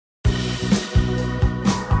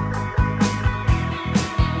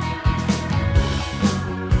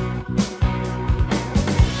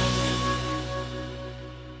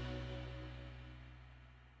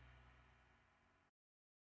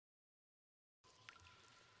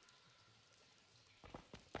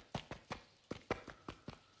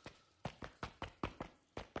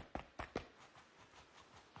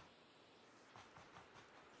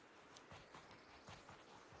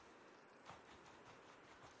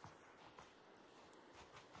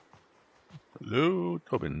Hello,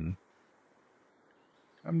 Tobin.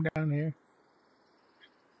 Come down here.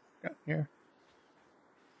 Down here.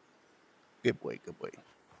 Good boy, good boy.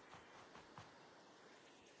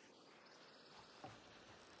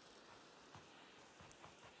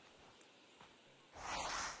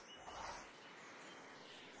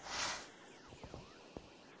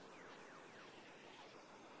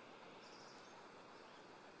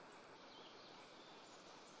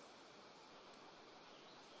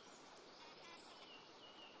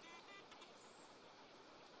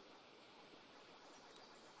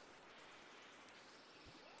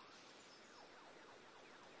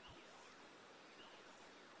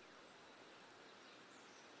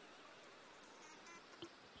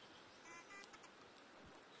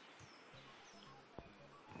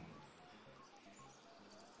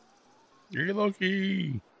 You're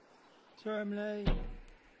Loki. Sorry, I'm late.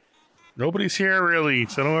 Nobody's here really,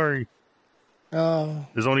 so don't worry. Oh.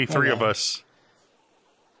 There's only three of us.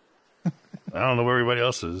 I don't know where everybody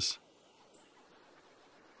else is.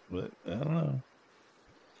 But I don't know.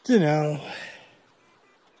 Dunno.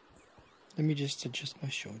 Let me just adjust my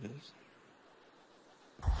shoulders.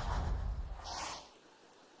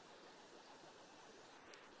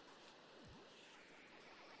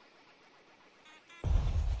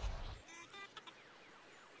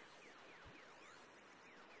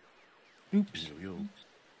 Oops.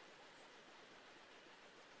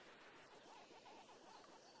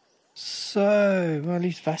 So, well, at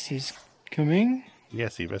least Vassie's coming.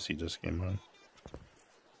 Yes, Vessi just came on.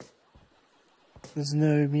 There's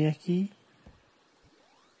no Miyaki.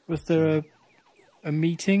 Was there a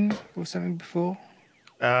meeting or something before?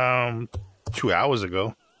 2 hours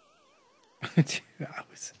ago. 2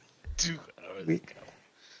 hours. 2 hours ago.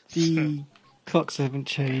 The clocks haven't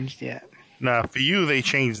changed yet. Nah, for you, they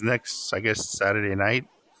changed next, I guess, Saturday night.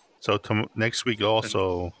 So next week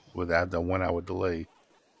also would have the 1 hour delay.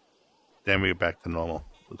 Then we're back to normal,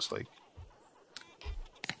 looks like.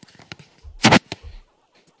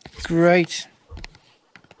 Great.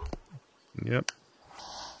 Yep.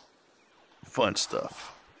 Fun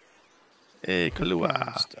stuff. Hey,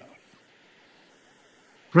 Kalua.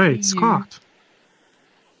 Great, Scott.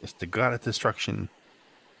 It's the god of destruction.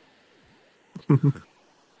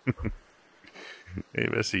 Hey,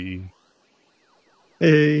 Bessie.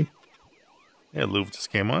 Hey. Yeah, Louvre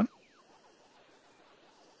just came on.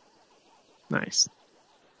 Nice.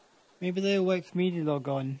 Maybe they'll wait for me to log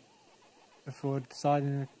on before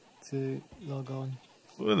deciding to log on.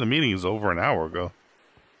 Well, the meeting was over an hour ago.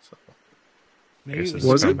 So, Maybe it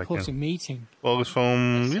Was an it? important meeting. well, it was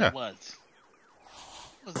from, Yes, yeah. It was.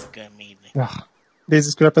 It was a good meeting. Ugh. This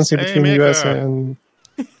discrepancy Hey, between Mega. US and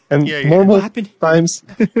Yeah, normal What happened? times.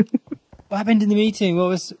 What happened in the meeting?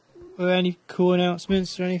 Were there any cool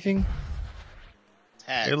announcements or anything?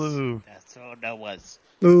 Sex. Hey, Lou. That's all that was.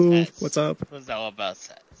 Lou, Sex. what's up? It was all about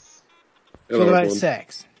sex. What about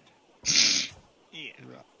sex? Yeah.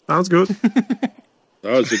 Sounds good. That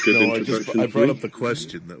was a good No, introduction. I brought up the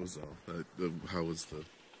question. That was all. How was the,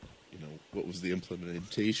 what was the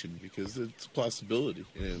implementation? Because it's a possibility,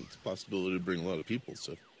 and it's a possibility to bring a lot of people.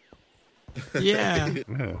 So, Yeah.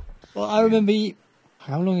 Yeah. Well, I remember.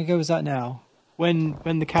 How long ago was that now? When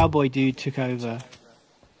the cowboy dude took over.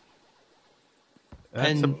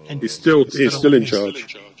 And He's still in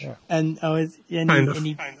charge. and Kind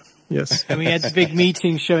of. Yes. and we had the big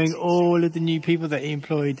meeting showing all of the new people that he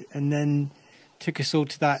employed, and then took us all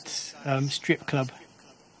to that strip club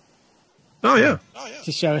Oh, yeah.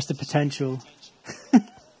 to show us the potential.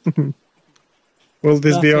 Will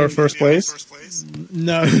this be our Nothing. first place?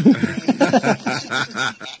 No.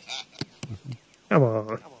 Come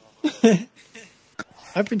on.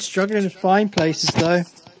 I've been struggling to find places though.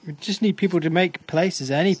 We just need people to make places,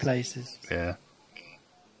 any places. Yeah.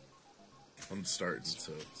 I'm starting.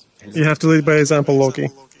 So, You have to lead by example, Loki.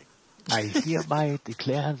 I hereby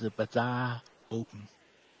declare the bazaar open.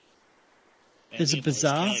 There's a Maybe it was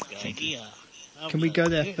bazaar? kind of a good idea. Can we go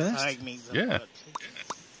there first? Like me some Yeah. good-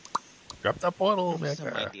 Drop that portal. Some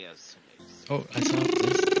Mega. ideas. Oh, I thought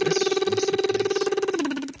this was the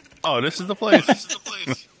place. Oh, this is the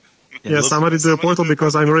place. Yeah, somebody do a portal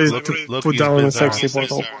because I'm ready Look- to look put is down a bizarre. sexy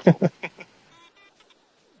portal.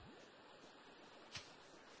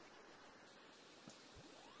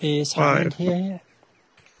 Is 5, Hammond here yet?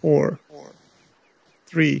 4,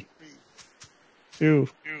 3, 2.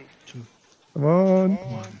 Come on.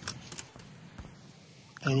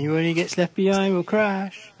 Anyone who gets left behind will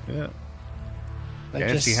crash. Yeah. Like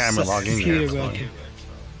Can't see Hammer logging computer yet. working.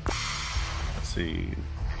 Let's see.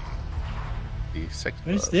 The sex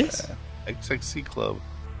What is club. this? XXC Club.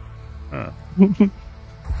 Huh.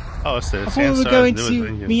 Oh, it's the I thought we were Sansar's going newest to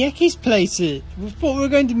engine. Miyeki's place. We thought we were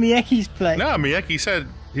going to Miyeki's place. No, Miyeki said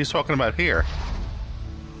he's talking about here.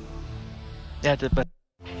 Yeah, but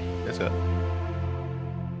That's it.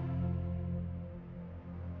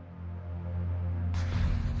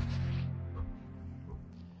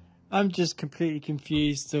 I'm just completely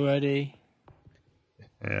confused already.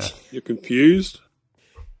 Yeah. You're confused?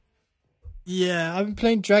 Yeah, I've been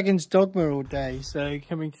playing Dragon's Dogma all day, so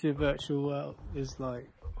coming to the virtual world is like,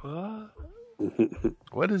 what?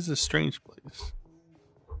 What is this strange place?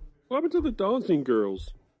 What happened to the dancing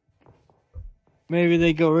girls? Maybe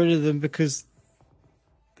they got rid of them because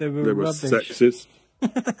they were They were rubbish. sexist.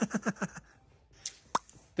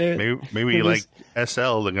 They're- Maybe it like was-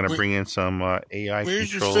 SL, they're gonna bring in some AI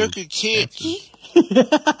Where's your controlled. fucking tits?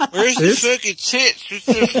 Where's the fucking tits? What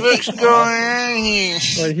the fuck's going on here?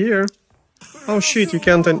 Right here. Oh shit! You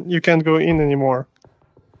can't go in anymore.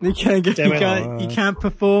 You can't get, Damn it. you can't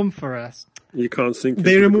perform for us. You can't sink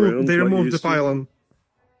They into the removed ground like you the used to. pylon.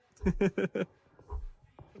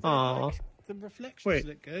 Aww. The reflections Wait.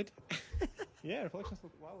 look good. Yeah, reflections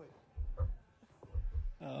look wowie.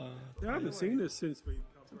 Yeah, I haven't seen this since we...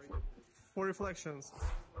 4 reflections.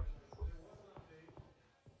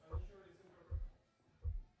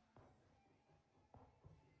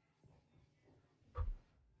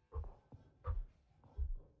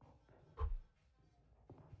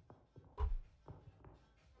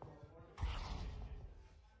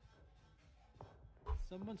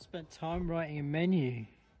 Someone spent time writing a menu.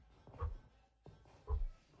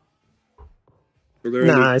 Are there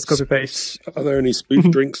Nah, any, it's copy paste. Are there any spoof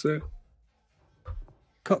drinks there?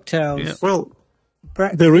 Cocktails. Yeah. Well,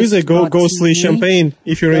 Breakfast there is a ghostly martini, champagne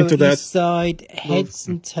if you're Lower into that. East Side, heads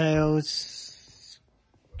and tails,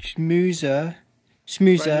 schmoozer,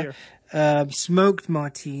 smoked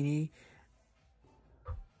martini.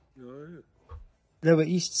 Lower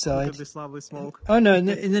East Look Side. at this lovely smoke. Oh no, and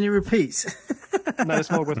then it repeats. Not a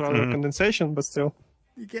smoke with rather condensation, but still.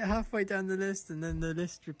 You get halfway down the list, and then the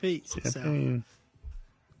list repeats itself. Mm.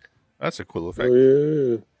 That's a cool effect. Oh,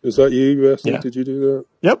 yeah. Is that you, Wesley? Yeah. Did you do that?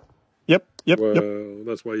 Yep. Wow,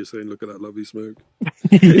 that's why you're saying, look at that lovely smoke.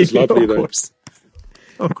 It's lovely, of though. course.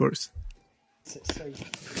 Of course.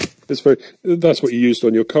 It's very, that's what you used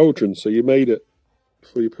on your cauldron, so you made it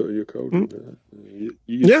before you put it in your cauldron. You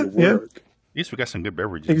used Yeah, the work. At least we got some good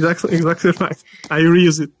beverages. Exactly right. I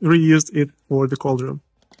reused it for the cauldron.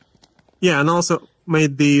 Yeah, and also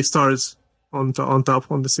made the stars on top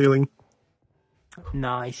on the ceiling.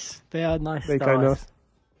 Nice. They are nice They stars.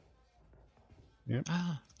 kind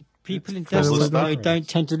of. People in Cool Destiny stars. don't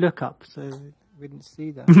tend to look up, so we didn't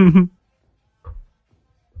see that.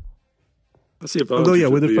 That's the advantage Although yeah,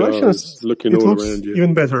 with of the VR, reflections, is looking it all looks around you.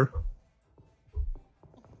 even better.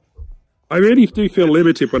 I really do feel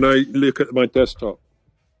limited when I look at my desktop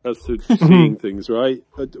as to seeing things, right?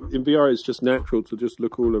 In VR, it's just natural to just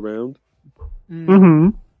look all around. Mm-hmm.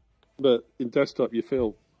 But in desktop, you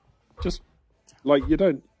feel just like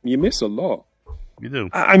you miss a lot. You do.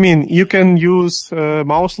 I mean, you can use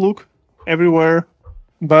mouse look everywhere,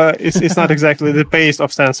 but it's not exactly the pace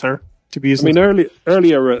of sensor to be used. I mean,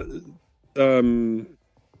 earlier,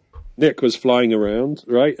 Nick was flying around,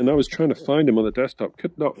 right? And I was trying to find him on the desktop,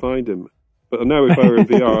 could not find him. But now if I were in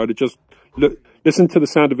VR, I'd have just listened to the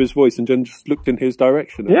sound of his voice and then just looked in his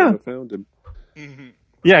direction and I would have found him.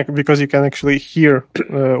 Yeah, because you can actually hear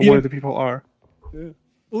where the people are.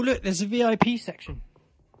 Oh look, there's a VIP section.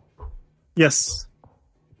 Yes.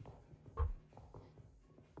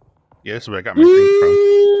 Yeah, this is where I got my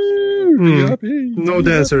thing from. No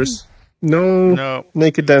dancers. No, No.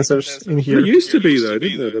 naked dancers in There here. used to be, though,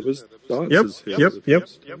 didn't there? There was dancers here. Yep.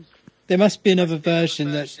 There must be another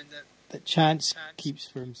version that Chance keeps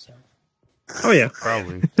for himself. Oh yeah,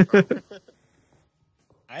 Probably.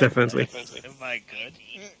 definitely. If I could.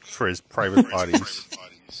 For his private parties.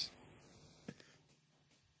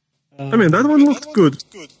 I mean, that one looked good.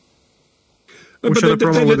 We should have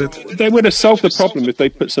problem with it. They would have solved the problem if they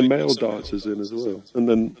put some male dancers in as well. And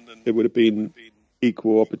then it would have been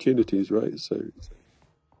equal opportunities, right? So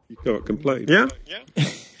you can't complain. Yeah,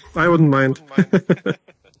 I wouldn't mind.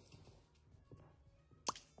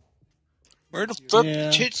 Where the fuck Yeah.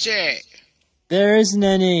 the tits at? There isn't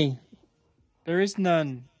any. There is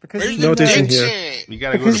none. Because Where's even No the tits in tits here. at? You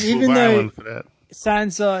gotta go Because to even Blue though- Island for that.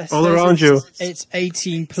 Sansar All says around you. it's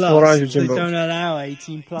 18 All around you, plus. They Jimbo. don't allow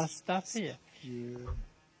 18 plus stuff here.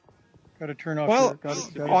 Gotta turn off. Well,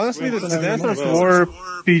 honestly, the dancers were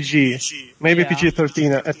PG, maybe Yeah.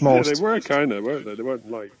 PG-13 at Yeah, most. they were kind of, weren't they? They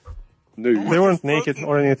weren't like nude. They weren't naked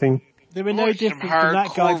or anything. They were no different from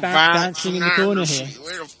that guy dancing in the corner here.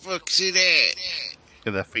 Where the fuck's it at?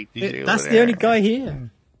 Get that fake DJ over That's there. the only guy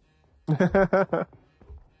here.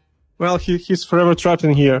 Well, he's forever trapped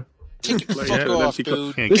in here. Take your fuck Yeah, off, that's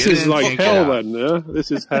dude. Can't This get is in, like can't get hell, out. then. Yeah, this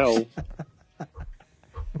is hell.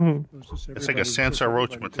 It's like a Sansar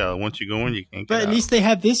Roach motel. Once you go in, you can't get But at out. least they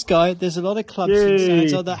have this guy. There's a lot of clubs in Yay.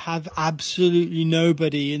 Sansar that have absolutely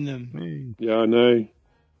nobody in them. Yeah, I know.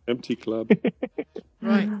 Empty club.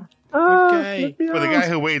 Right. Ah, Okay. let me Well, the out. guy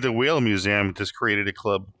who made the Whale Museum just created a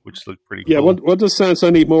club, which looked pretty Yeah, cool. what does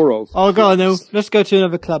Sansa need more of? Oh, God, no. Let's go to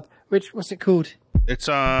another club. What's it called? It's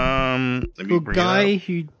let me Called bring Guy it up.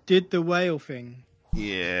 who did the whale thing.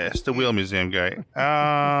 Yeah, it's the Whale Museum guy.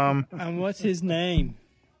 And what's his name?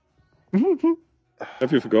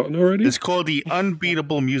 Have you forgotten already? It's called the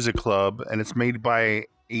Unbeatable Music Club, and it's made by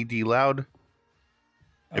A.D. Loud.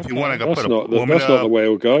 If you want to go That's put a not woman that's not up, the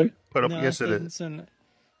whale guy. put up. No, Yes, it doesn't is. sound like-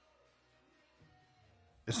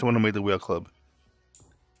 It's the one who made the Whale Club.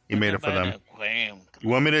 He made it for them. You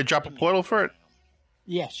want me to drop a portal for it?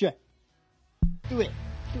 Yeah, sure. Do it.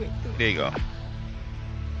 There you go.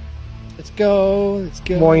 Let's go.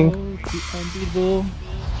 Boing. To Unbeatable.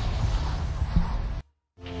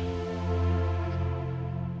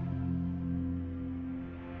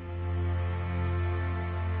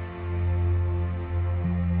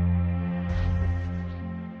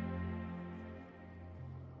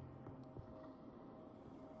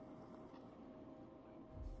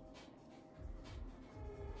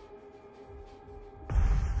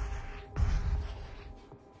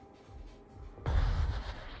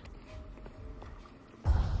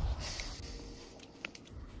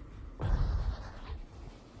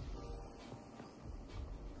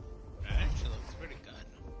 Actually, looks pretty good.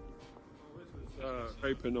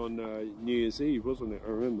 Open on New Year's Eve, wasn't it? I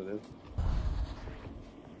remember now.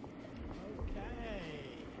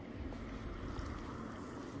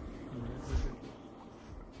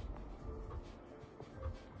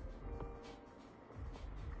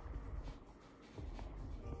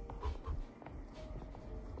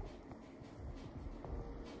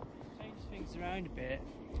 Change things around a bit.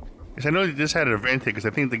 Because I know that this had an event because I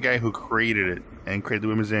think the guy who created it and created the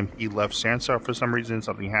Women's Museum, he left Sansar for some reason.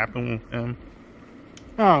 Something happened with him.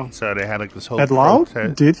 Oh. So they had like this whole Ed Loud?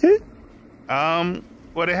 protest. Did he?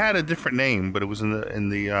 Well, they had a different name, but it was in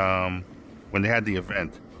the when they had the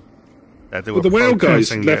event that they were Well, the whale guys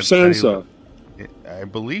protesting left that he- Sansa. I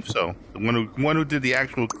believe so. The one who did the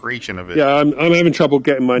actual creation of it. Yeah, I'm having trouble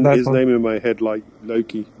getting That his one. name in my head like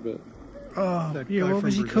Loki. But Oh, yeah, what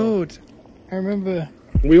was he called? I remember.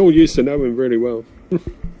 we all used to know him really well.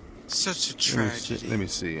 Such a Let me see. tragedy. Let me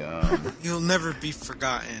see. You'll never be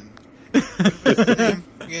forgotten.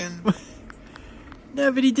 Again. No,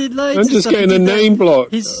 but he did loads I'm of just stuff. He getting a did that- name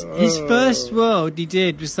block. His first world he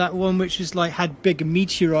did was that one which was like had big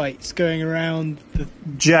meteorites going around the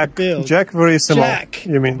Jack. Bill. Jack Verissimo. Jack.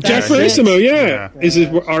 You mean? Jack That's it. Verissimo, yeah.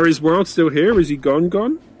 Yeah. Are his worlds still here? Is he gone?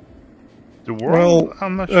 the world. Well,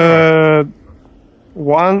 I'm not sure.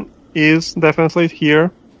 one is definitely here.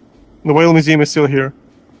 The Whale Museum is still here.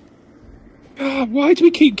 God, why do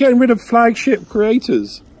we keep getting rid of flagship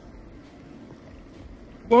creators?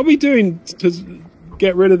 What are we doing to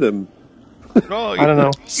get rid of them? Oh, I don't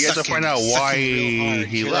know. You have to find out why he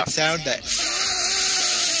Hear left. that sound?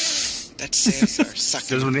 That's Sansar sucking.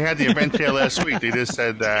 Because when they had the event here last week, they just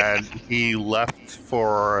said that he left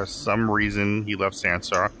for some reason. He left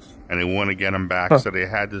Sansar, and they want to get him back. So they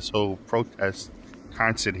had this whole protest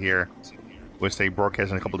concert here, which they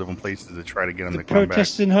broadcast in a couple different places to try to get him to come back.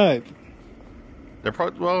 Protest and Hope.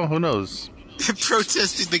 Well, who knows? They're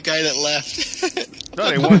protesting the guy that left. No,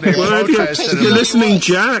 they Well, if protested you're him. listening,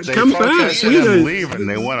 Jack, They come back. protested We him don't- leaving.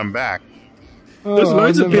 They want him back. There's Oh,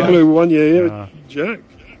 loads I of remember people that. who want you here, Jack.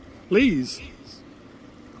 Please.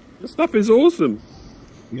 This stuff is awesome.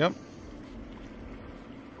 Yep.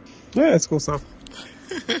 Yeah, it's cool stuff.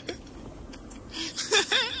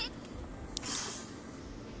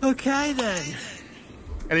 Okay then.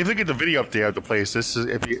 And if you look at the video up there of the place, this is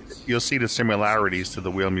you'll see the similarities to the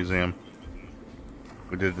Whale Museum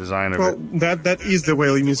with the design of Well, it. that is the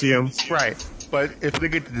Whale Museum. Right, but if you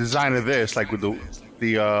look at the design of this, like with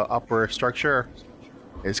the upper structure,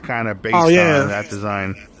 it's kind of based Oh, yeah. on that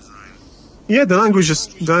design. Yeah, the language is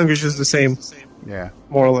the same, Yeah.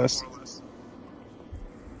 more or less.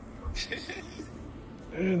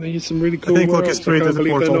 And they use some really cool think worlds. Lucas I created can't the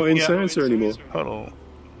believe they're portal. not in Yeah. Sansa anymore. Puddle.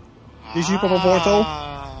 Did you pop a portal?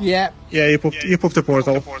 Yeah. Yeah, you popped the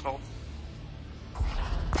portal.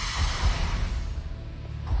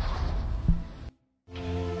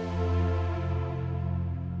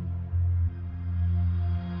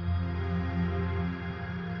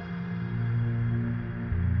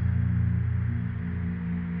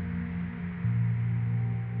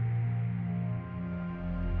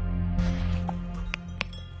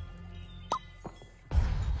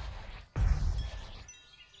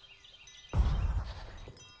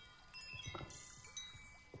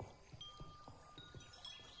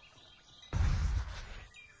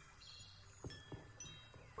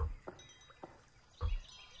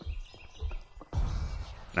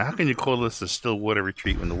 Now, how can you call this a still water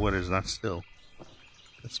retreat when the water is not still?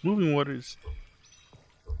 It's moving waters.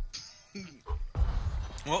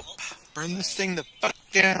 Well, burn this thing the fuck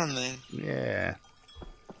down then. Yeah,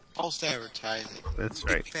 False advertising. that's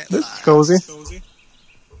right. Fat This lie. is cozy.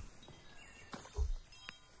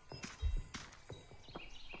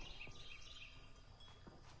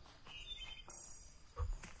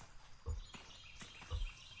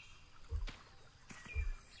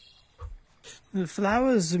 The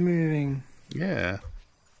flowers are moving. Yeah.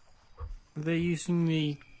 They're using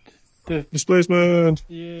the Displacement.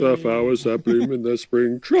 The flowers that bloom in the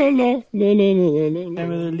spring. Tra-la, la la la la la.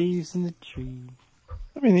 There are the leaves in the tree.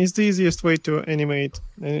 I mean, it's the easiest way to animate.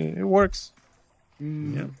 It works.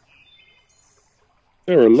 Yep.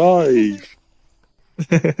 They're alive.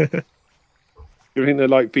 You think they're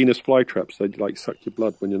like Venus flytraps? They like suck your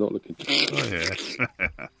blood when you're not looking. Oh,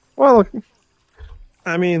 yeah. Well,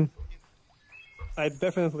 I mean, I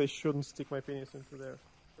definitely shouldn't stick my penis into there.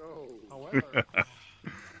 However,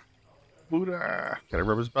 Buddha. Gotta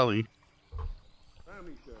rub his belly.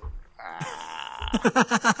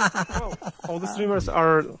 oh, all the streamers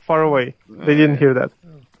are far away. They didn't hear that.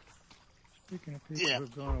 Speaking of people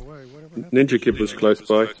who've gone away, whatever happened? Ninja Kid was close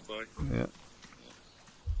by. Yeah.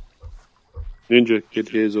 Ninja Kid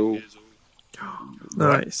hears all.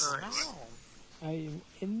 Nice. I am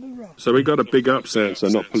in the rock. So we got to big up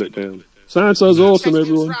Sansa, not pull it down. Sansa's awesome,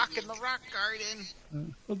 everyone. Rock in the rock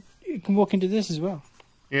garden. Well, you can walk into this as well.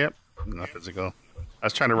 Yep. Not physical. I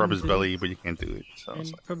was trying to rub his belly, but you can't do it. So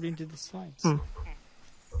And probably into the sides.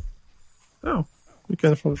 Oh, you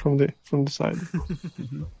can from the side.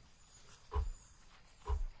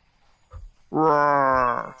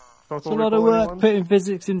 It's a lot of work putting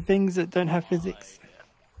physics in things that don't have physics.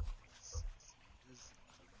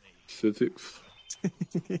 Physics.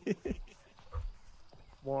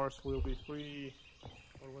 Mars will be free,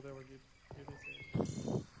 or whatever you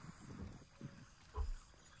say.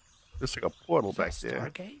 there's like a portal back there.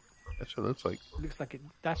 Stargate? That's what it looks like. Looks like it.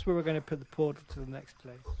 That's where we're going to put the portal to the next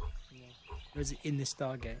place. Yeah. Or is it in the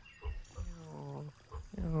Stargate?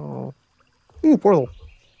 Oh. Ooh, portal.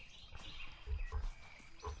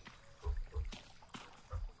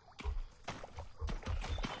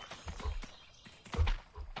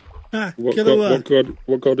 Ah,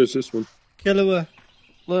 What god is this one? Killua.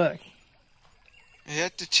 Look. Is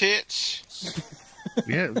that the tits?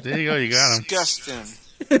 Yeah, there you go. You got him. Disgusting.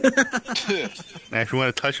 Now, if you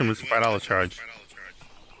want to touch him, it's a $5 charge.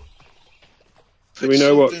 Do we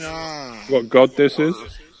know Something on. what god this is?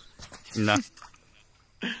 No.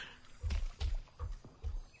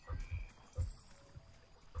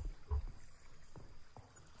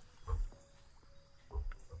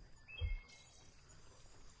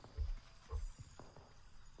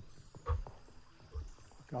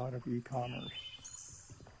 God of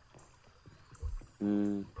e-commerce.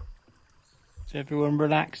 Mm. Is everyone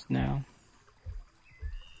relaxed now?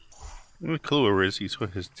 Well, Kahlua is. He's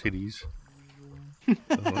with his titties.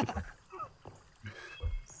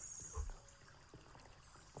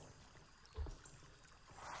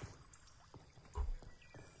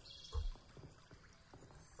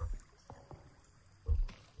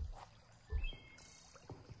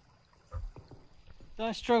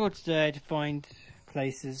 I struggled today to find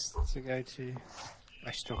places to go to.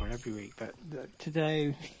 I struggle every week, but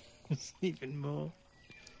today was even more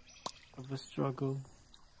of a struggle.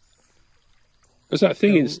 There's that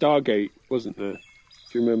thing in Stargate, wasn't there?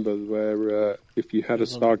 Do you remember where if you had a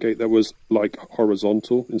Stargate that was like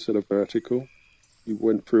horizontal instead of vertical, you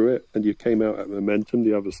went through it and you came out at momentum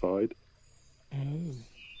the other side? Oh.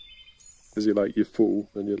 Because you're like, you fall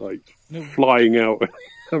and you're like flying out.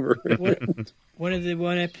 One of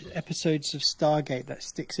the episodes of Stargate that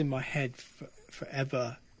sticks in my head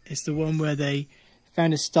forever is the one where they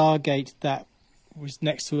found a Stargate that was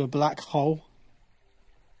next to a black hole.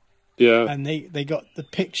 Yeah. And they got the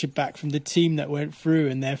picture back from the team that went through,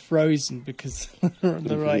 and they're frozen because they're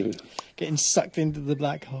like getting sucked into the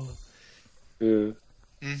black hole. Yeah.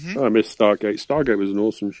 I miss Stargate. Stargate was an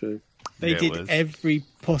awesome show. They did every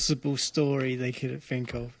possible story they could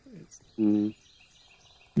think of.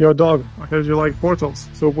 Yo, dog, I heard you like portals,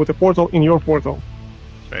 so put a portal in your portal.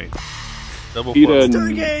 Right. Double Eden.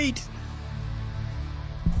 Stargate!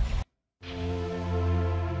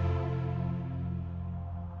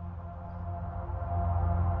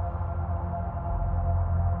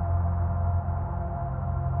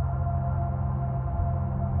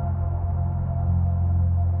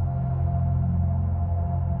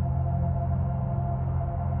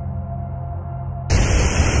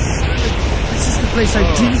 Place I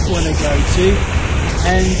didn't want to go to,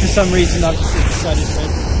 and for some reason I've just decided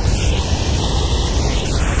to.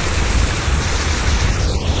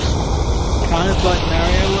 kind of like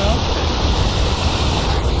Mario World.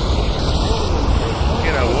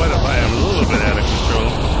 You know what? If I am a little bit out of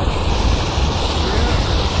control.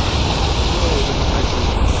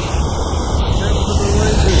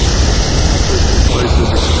 Place is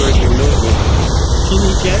extremely normal.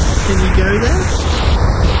 Can you go there?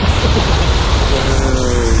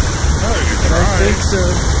 I don't think so.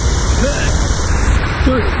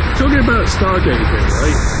 Talking about Stargate again,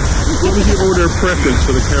 right? What was your order of preference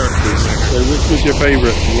for the characters? So which was your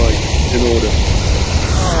favourite, like, in order?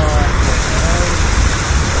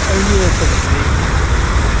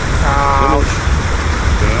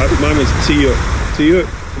 Mine was Tiyuk,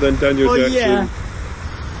 then Daniel Jackson. Yeah.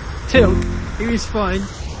 Till, he was fine.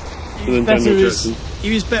 And then Daniel Jackson.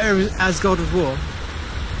 He was better as God of War.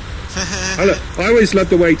 I always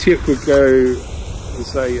loved the way Tiyuk would go and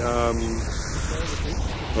say, oh,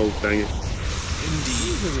 dang it.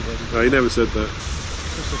 Indeed. No, he never said that.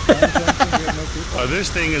 Oh,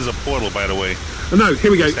 this thing is a portal, by the way. Oh, no,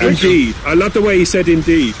 here we go. Indeed. I love the way he said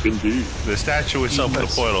indeed. Indeed. The statue itself is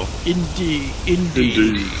a portal. Indeed.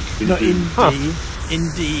 Indeed. Not indeed. Huh.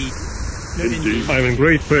 Indeed. Not indeed. I'm in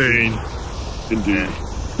great pain. Indeed.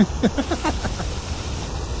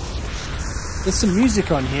 There's some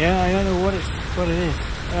music on here. I don't know what it is.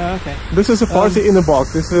 Okay. This is a party in a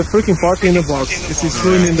box. This is a freaking party in a box. This is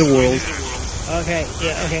ruining the world. Okay.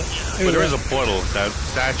 Yeah. Okay. But there is a portal. That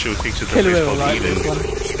statue takes you to a Killer place will called like Eden. this one.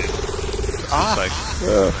 It's like,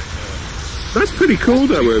 That's pretty cool,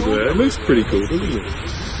 though, over there. It looks pretty cool, doesn't it?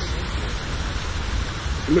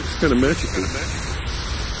 It looks kind of magical.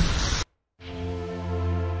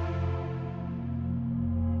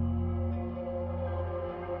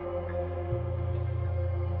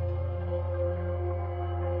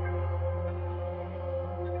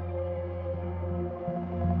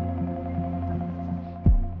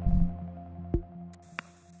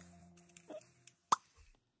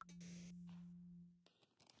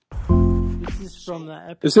 This is from that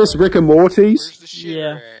episode. Is this Rick and Morty's? Where's the shit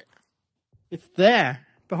Yeah. at? It's there,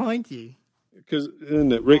 behind you. Because,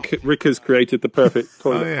 isn't it? Rick has created the perfect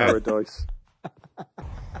toilet yeah. paradise.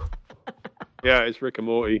 Yeah, it's Rick and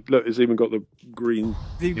Morty. Look, it's even got the green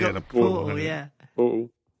You've Yeah, got the the portal, portal, yeah. yeah. portal.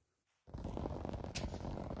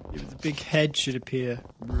 The big head should appear.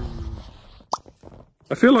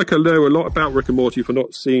 I feel like I know a lot about Rick and Morty for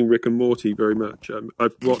not seeing Rick and Morty very much.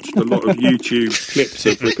 I've watched a lot of YouTube clips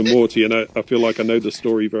of Rick and Morty, and I feel like I know the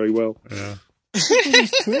story very well. yeah.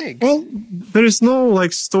 These twigs. Well, there is no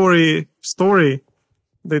like story.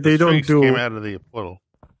 They don't Twigs do came out of the portal.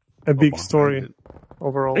 a big Oh, story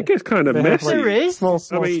overall. It gets kind of They have, messy. There is. small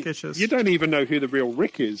I mean, sketches. you don't even know who the real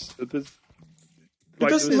Rick is. There's, It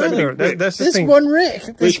doesn't there's so many matter. Ricks. That's the This thing. one Rick.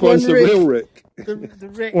 This Which one one's the Rick. real Rick? The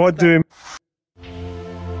Rick. What do you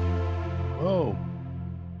Whoa.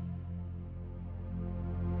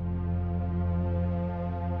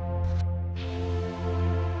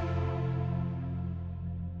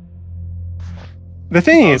 The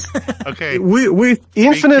thing is, Okay. with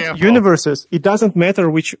infinite careful. universes, it doesn't matter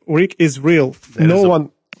which Rick is real.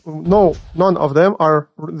 None of them are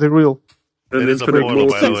the real. And It is a infinite portal,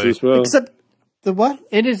 by the Mortys way. as well. Except the what?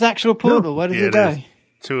 It is actual portal. Where does Yeah, it go? is.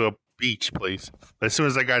 To a beach place. As soon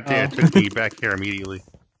as I got there, it took me back here immediately.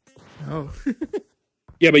 Oh.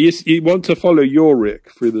 Yeah, but you want to follow your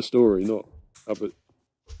Rick through the story, not other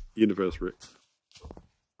universe Rick.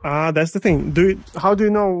 That's the thing. How do you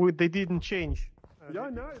know they didn't change? Yeah, I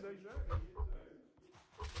know.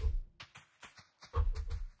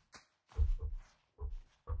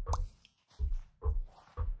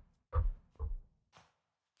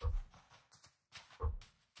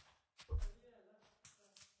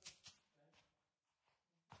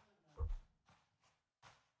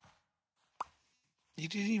 You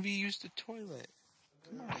didn't even use the toilet.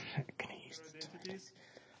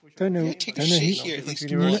 Don't know. Yeah, take a Don't know shit who- here at least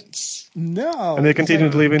universe. once. No. And they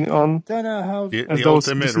continued living on. Don't know how. The As those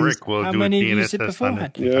ultimate diseased- Rick will How do a many DNA used it test on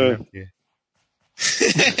it. beforehand? Yeah.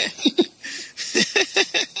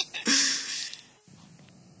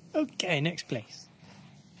 Okay, next place.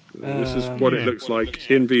 This is what it looks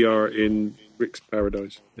like in VR in Rick's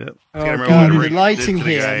Paradise. Yep. Oh Can't remember god, what the Rick lighting did to the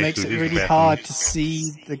here guy makes who it used the really bathroom. hard to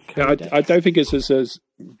see the Yeah, code. I don't think it's as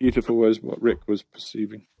beautiful as what Rick was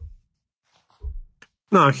perceiving.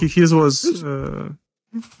 No, his was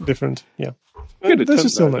different. Yeah, Good this attempt,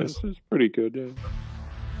 is still though. nice. It's pretty good, yeah.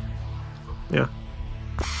 Yeah.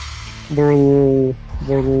 Whirl.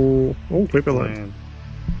 Oh, paper light. Man.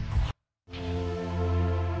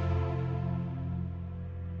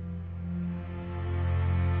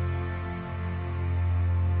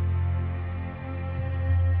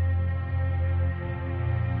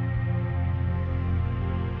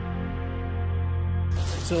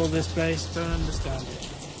 What's all this base? Don't understand it.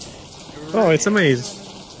 Oh, it's a maze.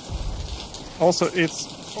 Also, it's...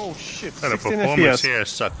 Oh, shit. And the 16 performance FPS. here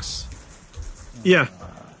sucks. Yeah.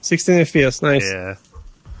 16 FPS. Nice. Yeah.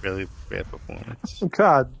 Really bad performance.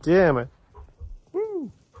 God damn it.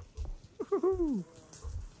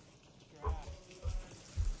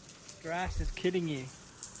 Grass is killing you.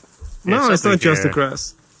 No, Yeah, it's not something just the here.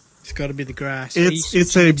 grass. It's got to be the grass.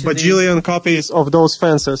 It's a bajillion copies of those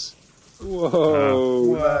fences. Whoa,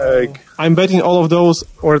 Wow. lag. I'm betting all of those,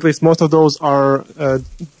 or at least most of those, are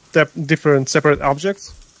different separate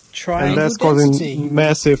objects, Triangle and that's density. causing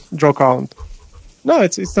massive draw count. No,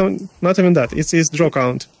 it's not even that. It's draw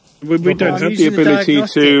count. We don't I'm have the using the ability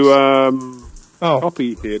to Oh,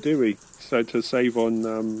 copy here, do we? So to save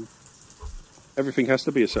on... everything has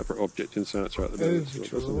to be a separate object in Sansar at the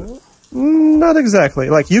moment, doesn't it? not exactly.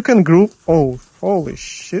 Like, you can group... Oh, holy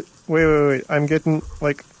shit. Wait. I'm getting,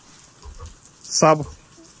 like, sub-0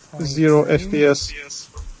 FPS.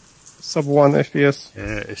 Sub-1 FPS.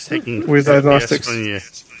 Yeah, it's taking With FPS diagnostics. when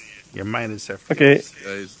you're minus FPS. Okay,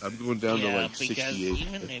 Guys, I'm going down to like because 68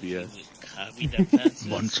 even if you FPS. copy the fences,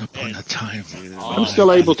 Once upon a time, I'm still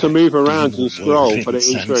able to move around and scroll, but it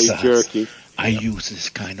is very jerky. I use this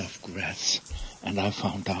kind of grass, and I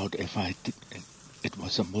found out if I did, it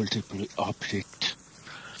was a multiple object,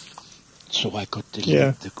 so I could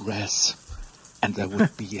delete the grass, and there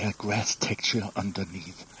would be a grass texture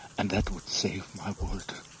underneath, and that would save my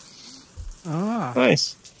world. Ah.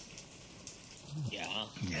 nice. yeah.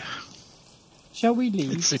 Yeah, Shall we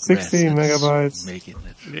leave? it's a 16 grass that's megabytes. making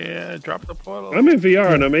it. Yeah, drop the portal. I'm in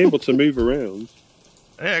VR and I'm able to move around.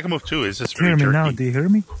 Yeah, I can move too. It's just Hear really me now? jerky. Do you hear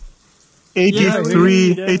me?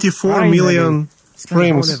 83, Yeah. 84 Finally. million Spent the whole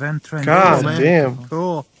frames. event trying to God do it. damn.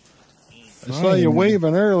 Cool. I saw you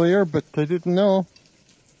waving earlier, but I didn't know.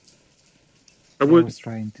 I I would, was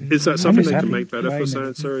trying to. is that something they I'm can happy. make better for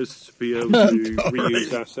Fine. Sansar, is to be able to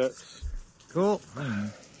reuse assets? Cool.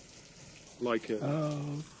 Like it.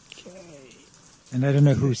 And I don't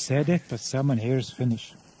know who said it, but someone here is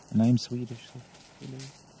Finnish, and I'm Swedish.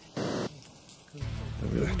 So.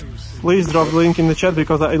 Please drop the link in the chat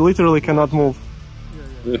because I literally cannot move.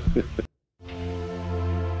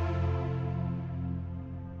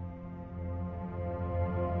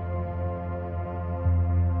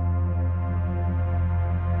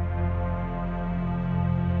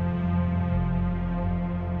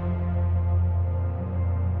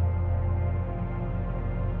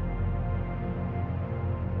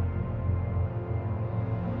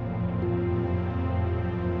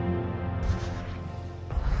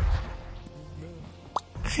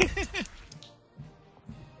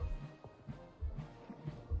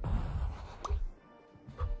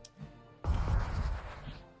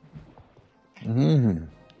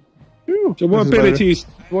 So what This is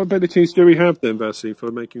abilities do we have then, Vasi,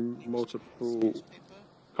 for making multiple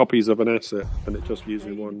copies of an asset and it just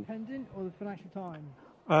using one? Pendant or the financial time?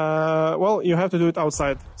 Well, you have to do it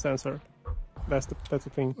outside sensor. That's the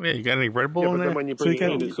thing. Yeah, you got any Red Bull Yeah, in but there? then when you So bring you it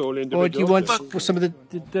can- in, it's all individual. Or do you want objects. some of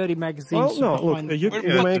the dirty magazines? Well, no, look, behind- you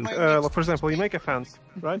What make, about- for example, you make a fence,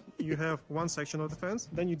 right? You have one section of the fence,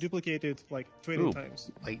 then you duplicate it like 20 Ooh.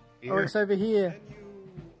 times. Light Oh, here. it's over here.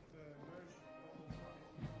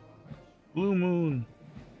 Blue Moon.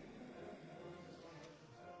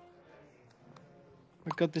 I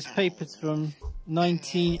got this paper's from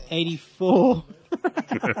 1984.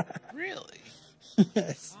 Really?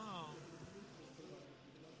 Yes.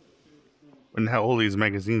 And how old these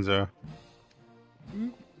magazines are.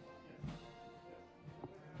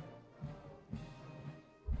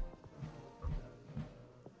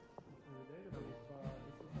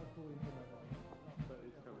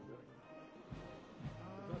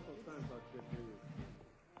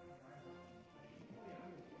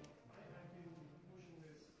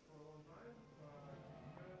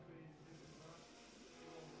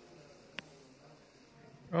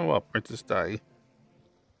 Oh well, Princess Di.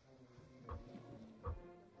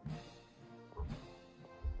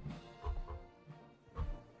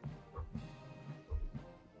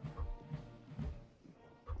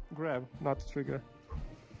 Grab, not trigger.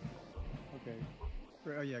 Okay.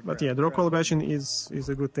 Oh, yeah, But grab, yeah, draw grab. collaboration is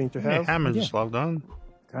a good thing to Hey, have. Hammond just logged on.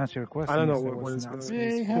 To answer your question, I don't know yes, there what was is an going outside on.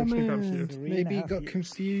 Hey, space. Hammond. 3.5 Maybe you got years.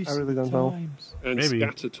 confused. I really don't know. times. And Maybe.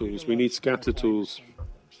 scatter tools. We need scatter tools.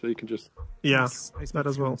 So you can just... Yeah, I speak that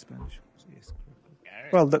as well. Spanish. Yes.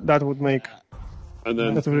 Well, that would make And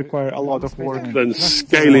then that would require a lot of work. then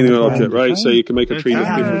scaling an object, right? So you can make a tree look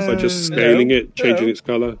different by just scaling it, changing its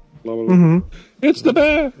color. Blah, blah, blah. Mm-hmm. It's the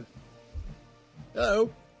bear!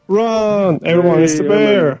 Hello. Run, everyone! It's the Hey,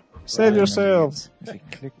 bear. Save yourselves. If you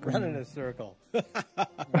click Run on in a circle.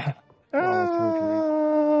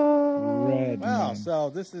 Ah. bread, Wow, man. so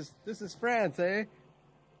this is France, eh?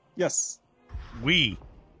 Yes. We.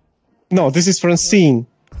 No, this is Francine.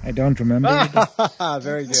 I don't remember.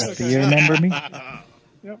 Very good. Do you remember me?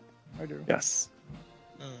 Yep, I do. Yes.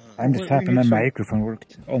 I'm just We happy need my some- microphone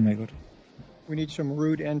worked. Oh my god. We need some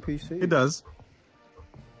rude NPC. It does.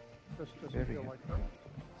 Just Very feel good. like that.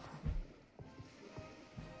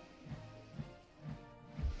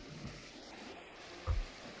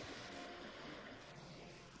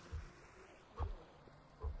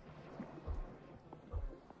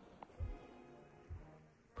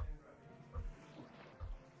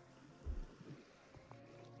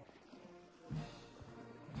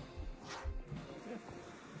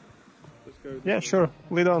 Let's go. Yeah, sure.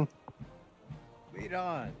 Lead on. Lead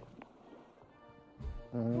on.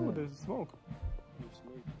 Oh, there's smoke.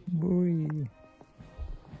 Boy.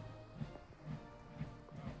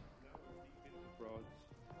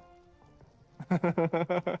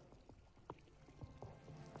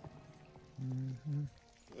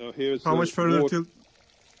 Here's How the much further water- till?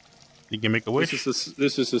 You can make a wish. This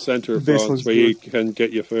is the center of This France looks where you can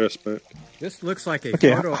get your first back. This looks like a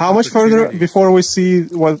Okay, photo how much further opportunity. before we see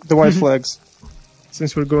what the white flags?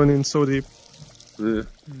 Since we're going in so deep. Yeah.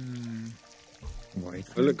 White.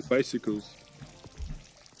 I look bicycles.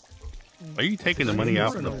 Are you taking the money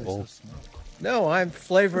out of the bowl? No, I'm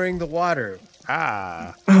flavoring the water.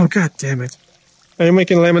 Ah. Oh, god damn it. Are you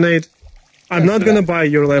making lemonade? I'm not gonna buy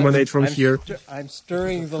your lemonade from here. I'm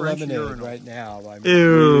stirring the lemonade right now.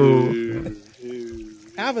 Ew.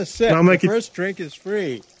 Have a sip. Now make the it- first drink is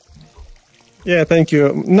free. Yeah, thank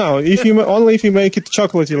you. No, if you only if you make it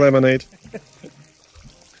chocolatey lemonade.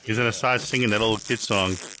 He's gonna start singing that old kid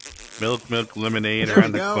song. Milk, milk, lemonade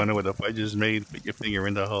around the go. corner where the fudge is made. Put your finger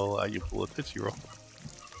in the hole, you pull a Tootsie Roll.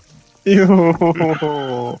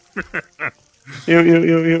 Ew.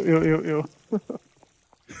 Ew.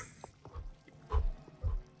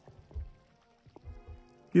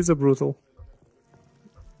 These are brutal.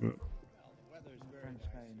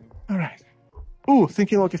 Alright. Ooh,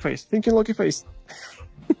 thinking Loki face.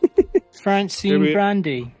 Francine we-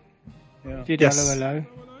 Brandy. Yeah. Did Yes. hello.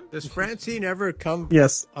 Does Francine ever come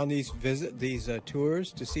Yes. on these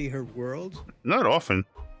tours to see her world? Not often.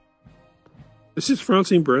 This is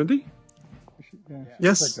Francine Brandy.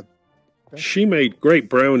 Yes. She made great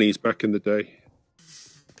brownies back in the day.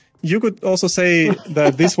 You could also say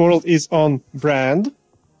that this world is on brand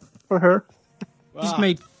for her. She's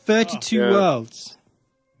made 32 Yeah. worlds.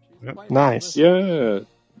 Nice. Yeah.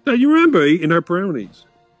 Now you remember eating her brownies?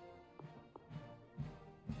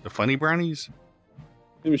 The funny brownies?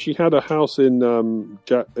 I mean, she had a house in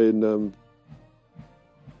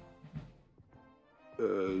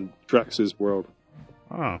Drax's world.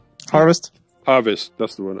 Oh. Harvest. Harvest,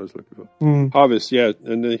 that's the one I was looking for. Mm. Harvest, yeah,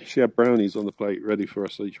 and then she had brownies on the plate ready for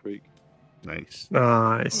us each week. Nice.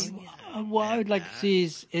 Nice. What I would like to see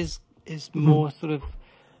is more sort of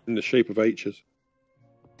In the shape of H's.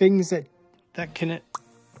 things that can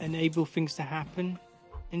enable things to happen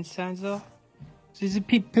in Sansar. So there's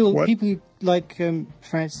people What? who like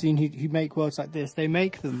Francine who make worlds like this. They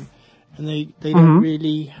make them, and they don't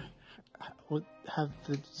really have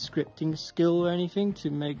the scripting skill or anything to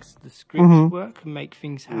make the scripts work and make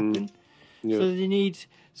things happen. Yeah. So they need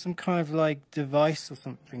some kind of like device or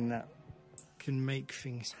something that can make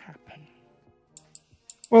things happen.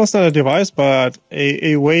 Well, it's not a device, but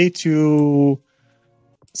a way to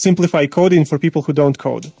simplify coding for people who don't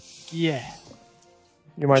code. Yeah.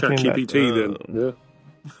 You might mean that. ChatGPT then.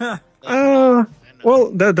 Yeah.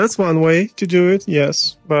 Well, that's one way to do it,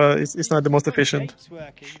 yes, but it's not the most efficient. It's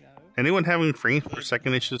working, though. Anyone having frames per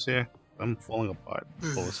second issues here? I'm falling apart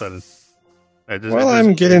all of a sudden. Well,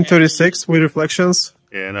 I'm getting 36 with reflections,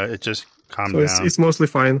 Yeah, no, it just calmed so down. it's mostly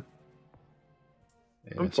fine.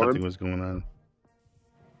 Yeah, I'm something fine. was going on.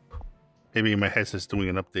 Maybe my headset's doing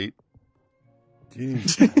an update.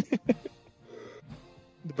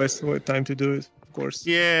 The best time to do it, of course.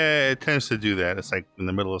 Yeah, it tends to do that. It's like in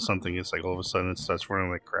the middle of something, it's like all of a sudden it starts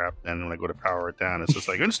running like crap. And when I go to power it down, it's just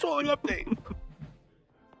like installing update.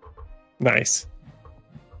 Nice.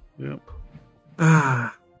 Yep.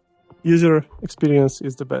 User experience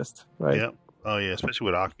is the best, right? Yep. Oh yeah, especially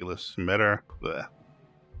with Oculus. Meta. Bleh.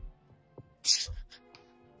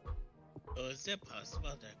 Oh, is it possible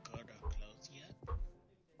that God are closed yet?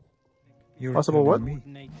 You're Possible what? telling me.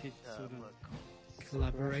 Coordinated sort of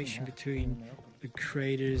collaboration between the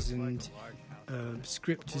creators and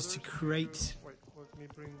scripters to create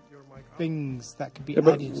things that could be Yeah,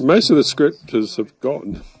 but added. most of the scripters have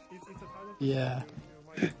gone. Yeah.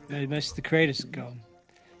 No, most of the creators are gone.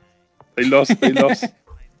 They lost.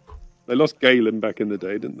 They lost Galen back in the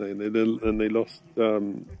day, didn't they? And they lost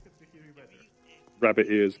rabbit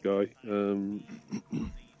ears guy.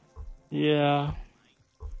 Yeah.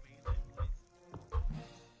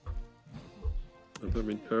 I'm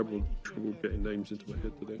having terrible trouble getting names into my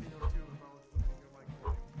head today.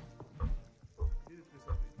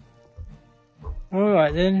 All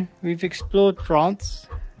right then, we've explored France.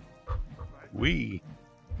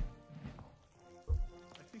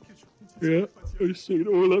 Yeah, I've seen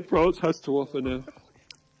all that France has to offer now.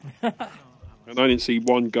 And I didn't see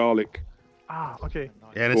one garlic. Ah, okay.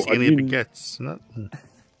 Yeah, I didn't see any baguettes.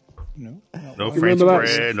 No French Remember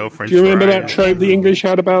bread, no French Do you remember that fries. trope the English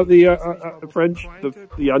had about the French?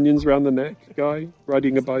 The onions around the neck guy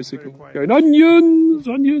riding a bicycle. Going, onions,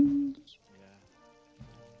 onions.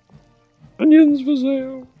 Onions for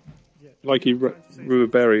sale. Like he with a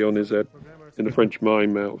berry on his head in a French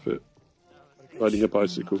mime outfit. Riding a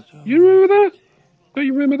bicycle. You remember that? Don't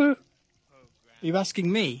you remember that? Are you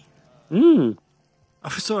asking me? Mm. Oh,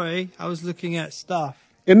 sorry, I was looking at stuff.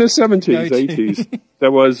 In the 70s, Go to. 80s,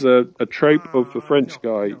 there was a trope of a French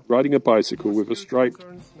guy riding a bicycle with a striped,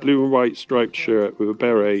 blue and white striped shirt with a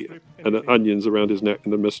beret and onions around his neck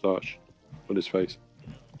and a moustache on his face.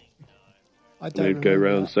 I don't They'd go remember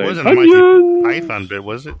around that. saying, It wasn't a Monty Python bit,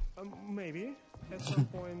 was it? Maybe at some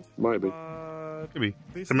point. Might be. Could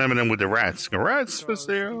be. Remember them with the rats. Rats for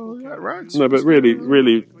sale. Yeah, rats. No, but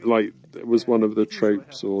really, like, it was one of the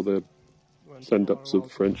tropes or the send-ups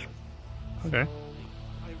of French. Okay.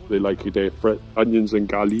 They like their onions and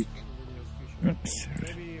garlic.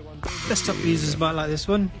 Desktop users might like this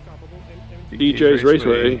one. DJ's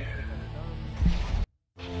Raceway.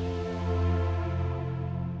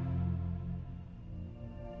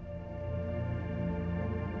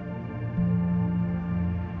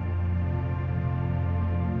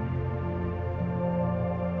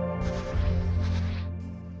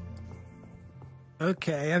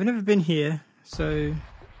 Okay, I've never been here, so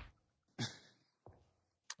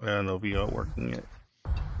I don't know if we are working yet.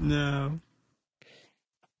 no.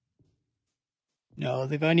 No,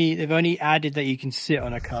 they've only added that you can sit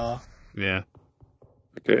on a car. Yeah.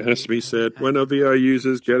 Okay, it has to be said. When are VR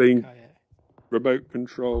users getting remote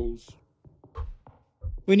controls?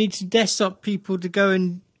 We need some desktop people to go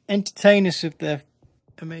and entertain us with their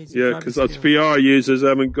amazing. Yeah, because us VR users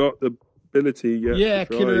haven't got the ability yet. Yeah, to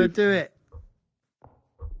Killer, drive. do it.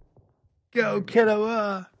 Go,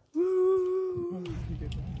 Killer! Woo!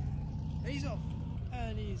 He's off,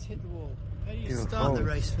 and he's hit the wall. How do you start the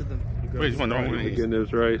race for them? Wait, what's wrong with me?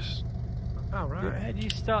 Beginner's race. Oh, right. How do you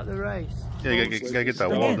start the race? Yeah, you gotta get that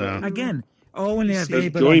wall down. Again, only There's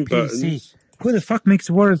available join on PC. buttons. Who the fuck makes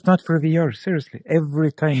worlds not for VR? Seriously,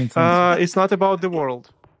 every time in Sansar. It's not about the world.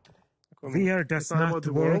 VR does It's not about not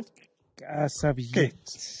the work world. as of Okay, yet.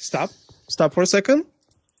 stop for a second.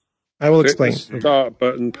 I will Click explain. the start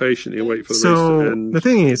button, patiently wait for the race So to end. the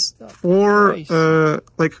thing is, for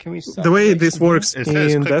like Can we start the way the this race works It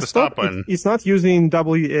says in click the stop desktop, button. it's not using I don't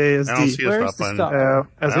WASD see a Where's stop the button. stop?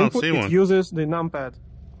 as I don't input. see It one. uses the numpad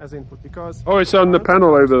as input because Oh, it's on the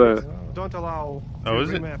panel over there. don't allow. Oh, is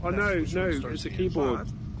it? remap Oh, that. no, it's a keyboard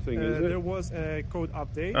thing, is There it? was a code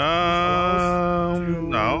update. which allows to,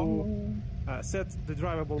 No. Set the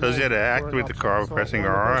drivable Because you had to mode for an activate the option. car So pressing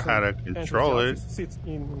when the R, person how to enters control the it. office, sits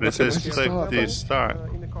in It says the click car, the start.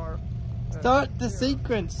 in the car. Start the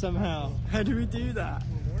sequence somehow. How do we do that?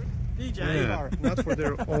 DJ. Yeah. Not for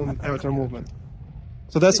their own avatar movement.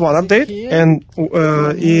 So that's one Is it update, here? and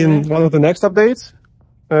in one of the next updates,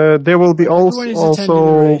 there will be Everyone is attending the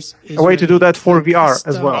also race is a way to do ready. that for VR as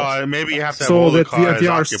Start. well. Maybe you have to have So all the that cars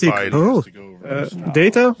VR stick occupied.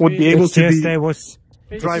 data would be able It's to just be I was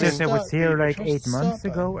driving. just I was here like 8 months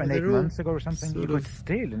Stop. ago and 8 They're all months ago or something. You sort could of-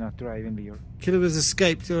 still not drive in VR. Killer was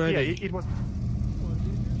escaped already. Yeah, it was.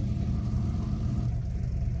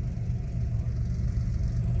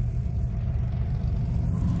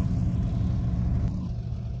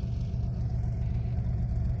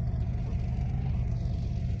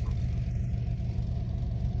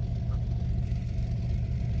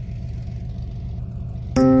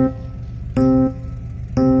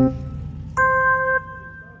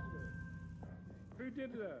 Who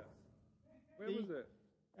did that? Where was it?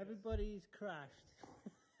 Everybody's crashed.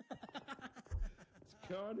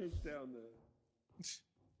 Carnage down there.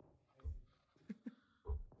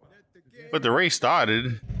 But the race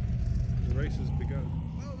started. The race has begun.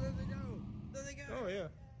 Oh yeah.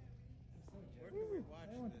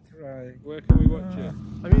 Where can we watch it?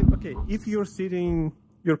 I mean, okay, if you're sitting,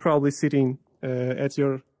 you're probably sitting at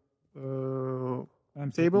your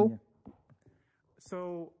I'm table. sitting here.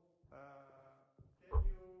 So,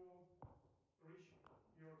 can you reach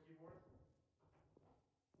your keyboard?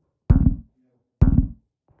 If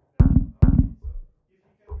you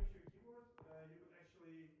can reach your keyboard, you can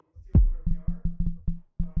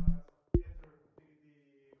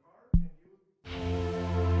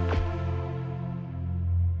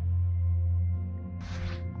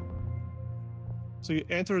So you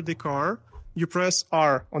enter the car, you press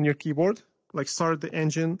R on your keyboard, like start the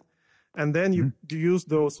engine, and then you use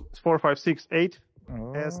those 4, 5, 6, 8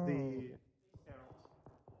 as the.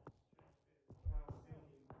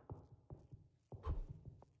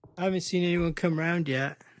 I haven't seen anyone come round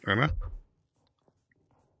yet.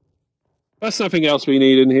 That's nothing else we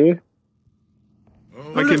need in here.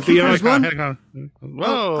 Like in VR. Hang on.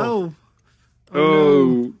 Whoa.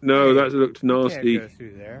 Oh, no, that looked nasty. Can't go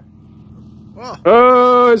through there.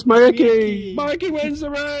 Oh, it's Mikey! Mikey wins the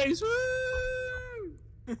race!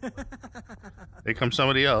 Woo! Here comes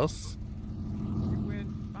somebody else. You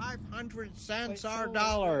win 500 Sansar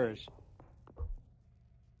dollars.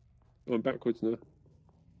 Going backwards now.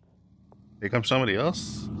 Here comes somebody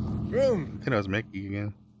else. Boom. I think that was Mickey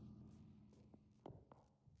again.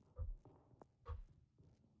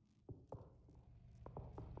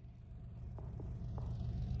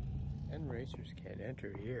 And racers can't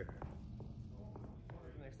enter here.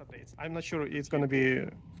 Next updates. I'm not sure it's going to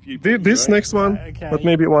be this next one, but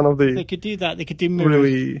maybe one of the. They could do that. They could do mirrors.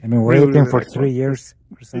 Really. I've been waiting really for next 3 one. years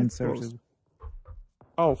for Sansar.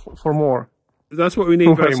 Oh, for more. That's what we need,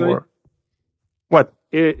 Way Wesley. more. What?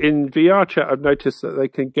 In VR chat, I've noticed that they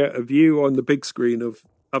can get a view on the big screen of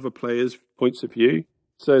other players' points of view.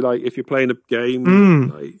 So, like, if you're playing a game,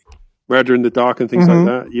 like Murder in the Dark and things like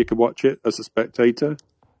that, you could watch it as a spectator.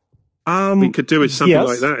 We could do with something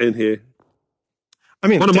like that in here. I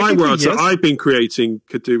mean, one of my worlds yes. that I've been creating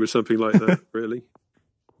could do with something like that, really.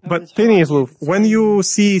 But thing is, Lou, when you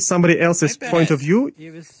see somebody else's point of view,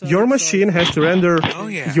 your machine has to render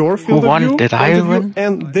your field of view, Did I win?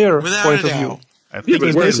 and their point of view. Yeah, but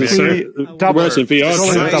it works in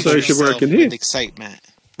VR chat, so it should work in here. Excitement.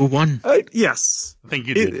 Who won? Yes. I think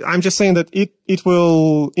you did. I'm just saying that it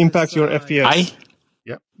will impact your FPS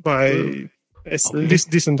by this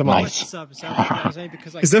decent amount. Nice.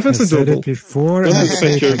 It's definitely said it doable. before. and I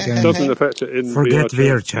say it again. Doesn't affect it in Forget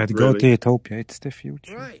VR VR chat. Go to Utopia. It's the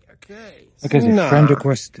future. Right. Okay. Okay, the Nah. friend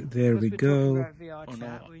request. There we go.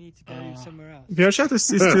 We need to go somewhere else. VRChat is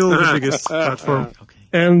still the biggest platform,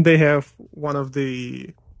 and they have one of the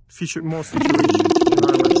most featured environments.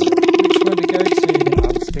 Which one to go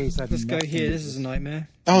to? Space, Let's go here. This is a nightmare.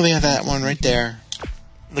 Oh, yeah, that one right there.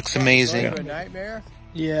 Looks amazing. A nightmare?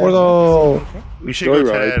 Yeah. Although We should go to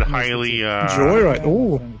Joyride. that highly Joyride,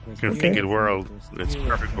 oh, configured world. It's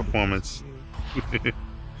perfect performance.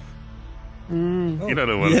 You know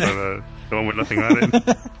the one, the one with nothing on it.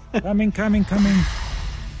 Coming.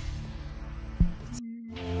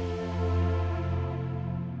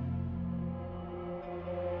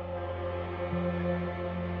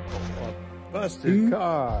 Busted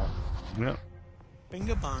car. Yeah.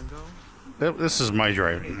 Bingo bongo. This is my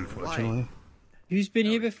driving, unfortunately. Who's been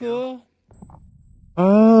here before?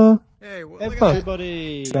 Hey,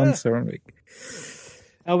 Everybody. Sansar.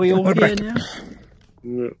 Are we all here now?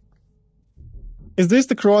 Yeah. is this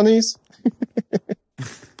the cronies?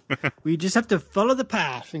 We just have to follow the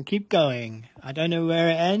path and keep going. I don't know where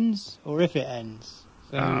it ends or if it ends.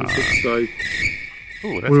 So So,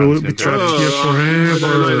 Ooh, that We will sounds be interesting. trapped here I don't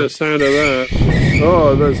like forever. the sound of that.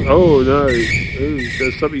 Oh, no. Ooh,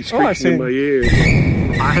 there's something I've screeching in seen- my ear.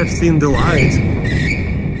 I have seen the light.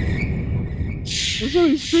 There's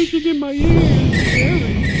something screeching in my ear. It's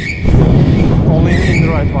scary. Only in the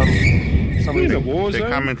right one. Some We're in a reason. war They're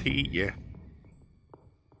zone. coming to eat you.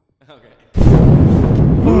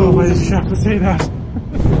 Oh, why did you have to say that? No,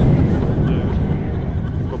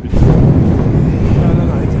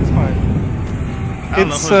 it's fine. I don't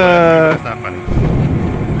It's, know who's laughing, but it's not funny.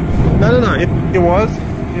 No, it was,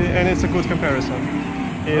 and it's a good comparison.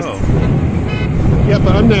 It's, Yeah,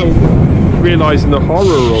 but I'm now realising the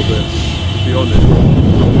horror of it, to be honest.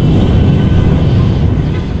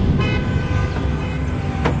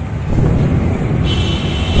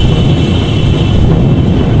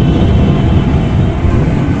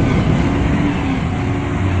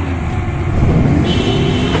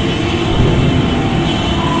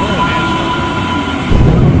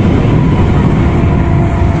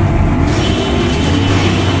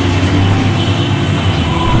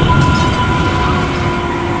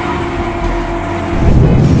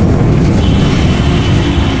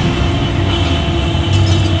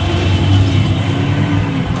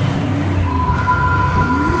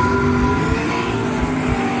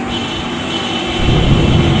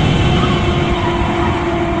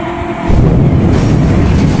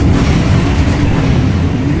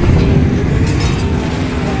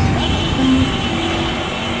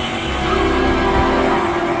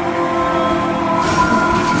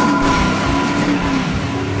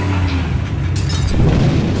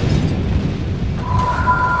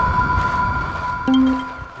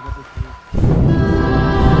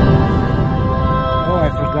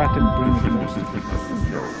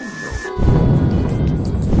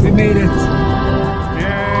 made it.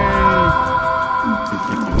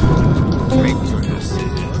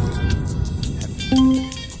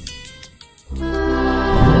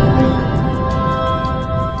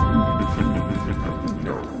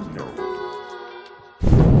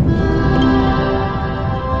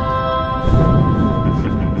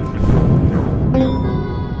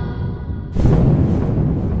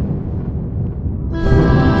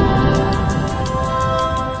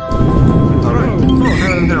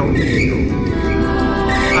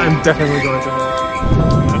 I'm definitely going to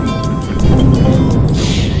hell.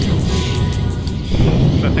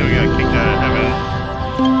 I think we got kicked out of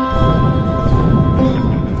heaven.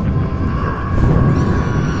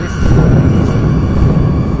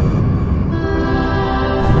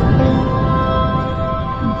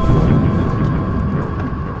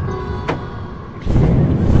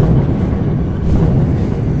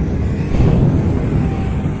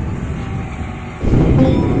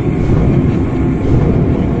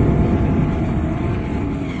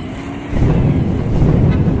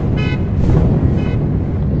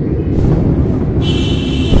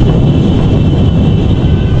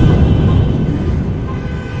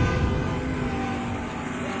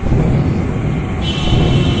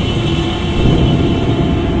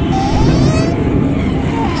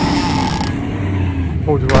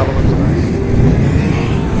 Oh, the lava looks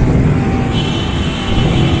nice.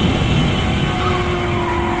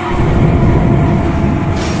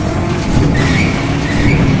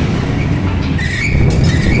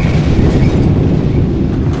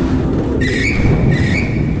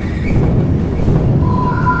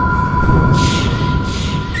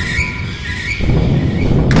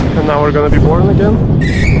 And now we're gonna be born again?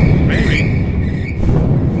 Maybe.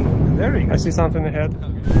 There we go. I see something ahead.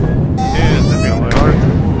 Yeah, it's definitely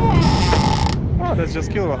Oh, that's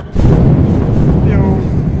just Killa. Yo.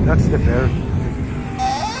 That's the bear.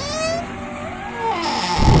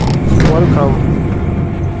 Welcome.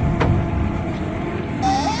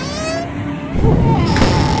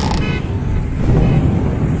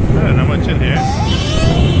 not much in here.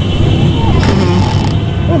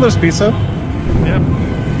 Oh, there's pizza. Yep.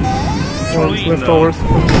 Or leftovers.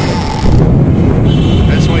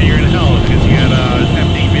 That's why you're in hell, because you got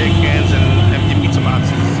empty beer cans and empty pizza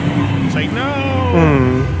boxes. It's like, no!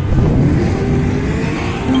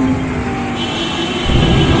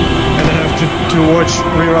 And I have to watch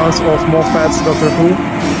reruns of Moffat's Doctor Who.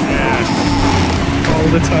 Yeah. All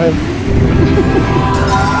the time.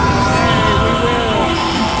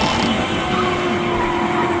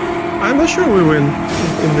 I'm not sure we win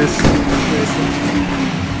in this situation.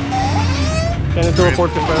 Can I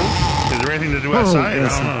teleport the friend? Is there anything to do outside?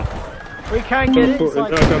 yes. I don't know. We can't get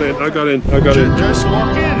inside. I got in. Just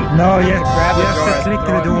walk in. No, yeah, grab you the have door. to click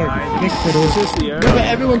the door. Click the door. No, but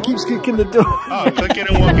everyone keeps kicking the door. Oh, click it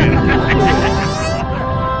and walk in.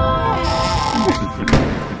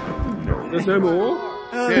 There's no more?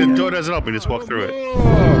 Yeah, the door doesn't open, just walk through it.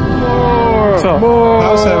 So,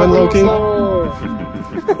 how's heaven, Loki?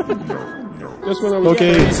 That's when I was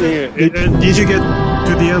Okay, facing it. did you get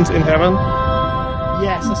to the end in heaven?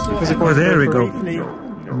 Yes, I saw it. Oh, there we go. Briefly.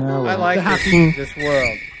 No, I like happy- this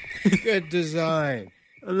world. Good design.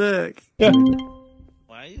 Look. Yeah.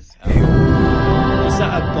 Why is Is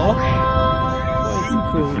that a Bosch?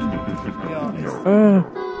 What is it called?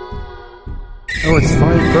 Oh, it's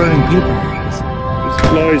fire burning people. There's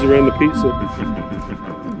flies around the pizza.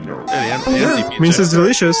 Means it's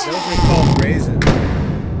delicious. Those are called raisins.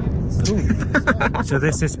 So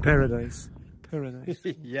this is paradise. Paradise.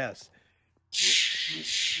 Yes.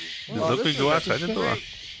 Look, we go outside the door.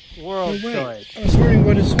 World Wait, choice. I was wondering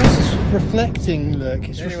what it's reflecting. Look,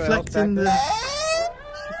 it's Anyone else reflecting back the.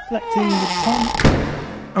 It's reflecting the pump.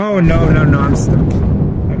 Oh, no, I'm stuck. How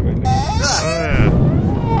do I look? Oh, yeah.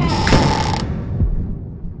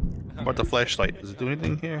 How about the flashlight? Does it do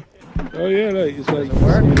anything here? Oh yeah, like, it's like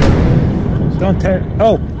Don't tell.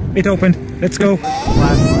 Oh, it opened. Let's go.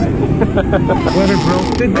 Whoever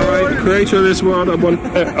broke the door. Alright, the creator of this world, I want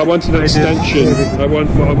an extension. I want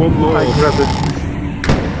more. I grabbed it.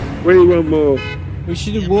 We want more. We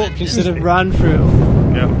should have walked instead of ran through it.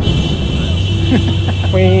 Yeah.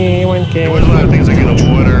 We went There was a lot of things like in the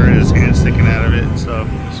water and his hand sticking out of it and stuff.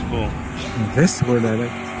 It's cool. This word I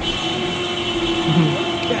like.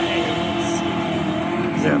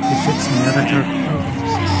 Yeah. It fits me other turtle.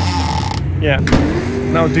 Yeah.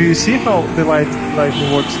 Now, do you see how the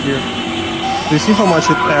lighting works here? Do you see how much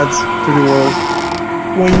it adds to the world?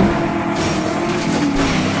 Boing.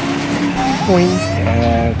 Boing.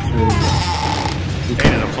 Yeah, true. Hey,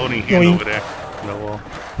 there's a floating hand Boing. over there on the wall.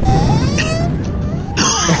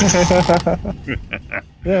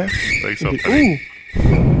 Yeah. Like so funny.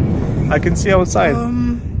 Ooh. I can see outside.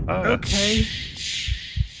 Okay.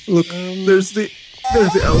 Look, there's the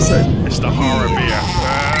outside. It's the horror beer.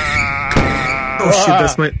 Oh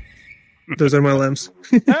shit, those are my lamps.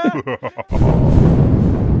 I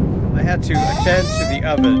had to attend to the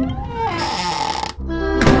oven.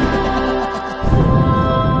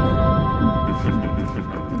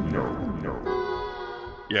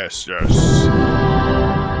 Yes. It's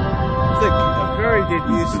a very good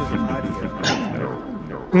use of audio.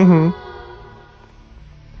 Mm-hmm.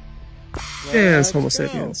 Yes, Homo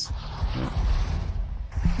sapiens.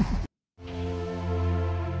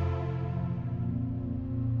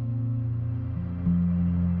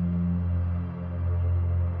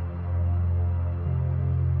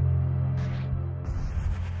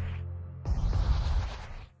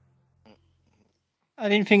 I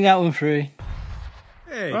didn't think that one through.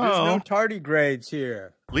 Hey, there's no tardigrades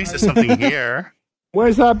here. At least there's something here.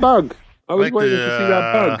 Where's that bug? I was Like waiting to see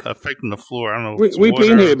that bug. Affecting the floor. I don't know. We've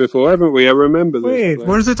been here before, haven't we? I remember this. Wait, place.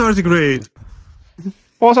 where's the tardigrade?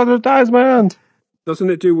 False advertisement. Doesn't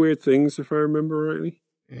it do weird things, if I remember rightly?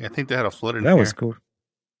 Yeah, I think they had a flood in That here. was cool.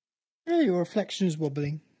 Yeah, your reflection's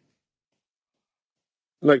wobbling.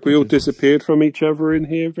 Like we all disappeared from each other in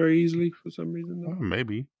here very easily for some reason. Oh,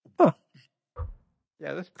 maybe.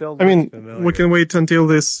 Yeah, this building. I mean, we can wait until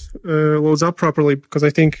this loads up properly because I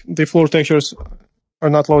think the floor textures are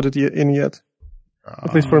not loaded in yet.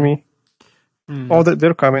 At least for me. Oh,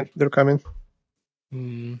 they're coming. They're coming.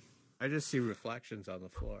 I just see reflections on the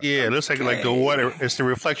floor. Yeah, it looks like the water. It's the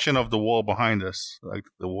reflection of the wall behind us, like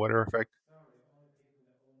the water effect.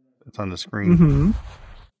 It's on the screen.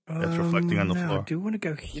 Mm-hmm. That's reflecting on the floor. Do you want to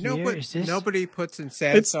go here? You know what? Is this... Nobody puts in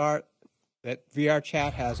Sansar that VR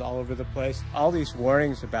chat has all over the place. All these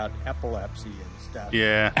warnings about epilepsy and stuff.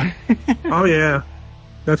 Yeah. Oh yeah,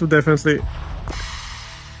 that would definitely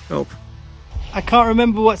help. I can't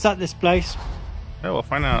remember what's at this place. Yeah, we'll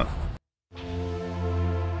find out.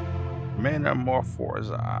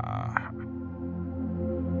 Metamorphosa.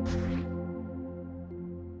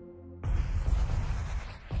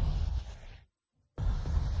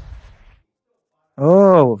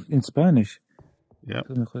 Oh, in Spanish. Yep.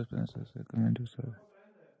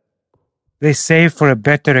 They say for a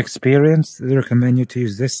better experience, they recommend you to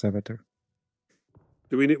use this avatar.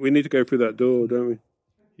 Do we need to go through that door, don't we?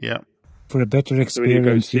 Yeah. For a better So we need to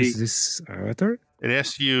go experience, use see. this avatar. It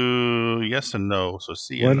asks you yes and no, so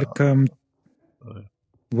see and Welcome. no.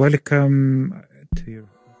 Welcome to your.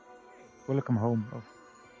 Welcome home. Oh.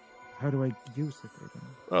 How do I use it? I don't know.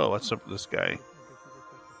 Oh, what's up with this guy?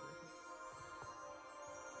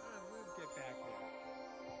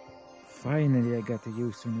 Finally, I got to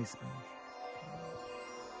use in Spanish.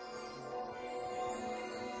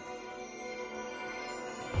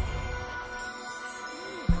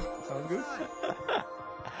 Sound good?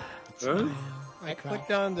 Huh? I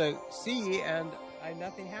clicked on the C and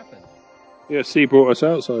nothing happened. Yeah, C brought us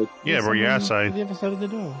outside. Yeah, bro, you're outside. The other side of the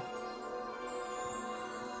door.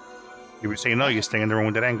 You were saying no, you're staying in the room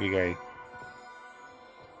with that angry guy.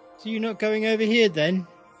 So you're not going over here then?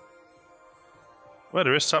 Well,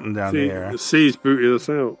 there is something down C, there. the C's booted us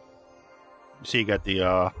out. You see, you got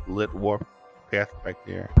the lit warp path back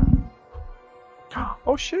there.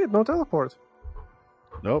 Oh shit! No teleport.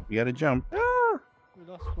 Nope, you gotta jump. Ah, We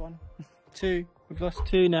lost one. Two. We've lost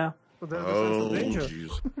two now. so there's a sense of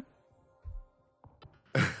danger.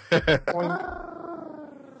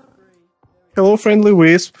 Hello, friendly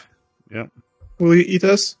wisp. Yep. Will you eat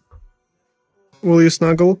us? Will you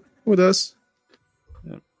snuggle with us?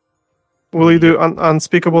 Yep. Will you do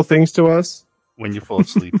unspeakable things to us? When you fall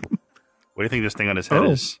asleep. What do you think this thing on his head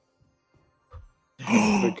is?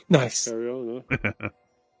 Nice. Carry on, huh?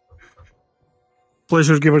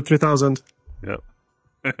 Pleasure giver 3000. Yep.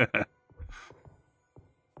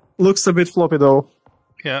 Looks a bit floppy though.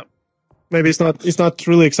 Yep. Maybe it's not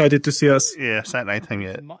really excited to see us. Yeah, it's not nighttime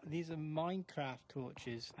yet. These are Minecraft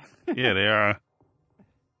torches. Yeah, they are.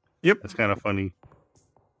 Yep. That's kind of funny.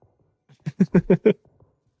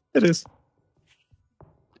 It is.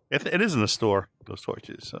 It is in the store, those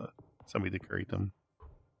torches. Somebody decorate them.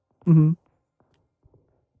 Mm-hmm.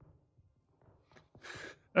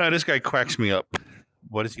 This guy quacks me up.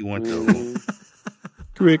 What does he want to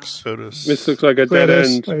Twix. photos? This looks like a dead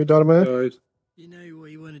end. Are you Dharma? Guys. You know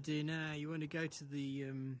what you want to do now? You want to go to the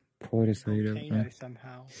Puedes volcano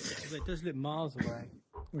somehow. It does look miles away.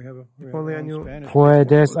 We have only I knew.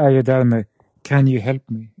 Puedes ayudarme. Can you help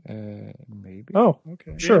me? Maybe. Oh,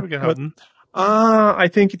 Okay. sure. Yeah, we can help But- him. I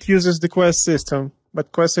think it uses the quest system,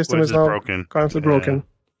 but quest system Which is is now broken. currently Yeah. broken.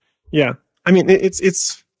 Yeah, I mean it's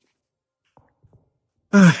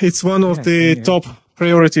one of Yeah, the yeah. top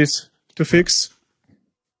priorities to fix.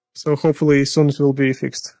 So hopefully soon it will be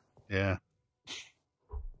fixed. Yeah.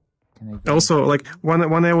 Also, like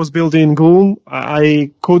when I was building Gloom,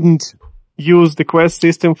 I couldn't use the quest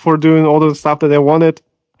system for doing all the stuff that I wanted,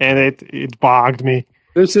 and it bugged me.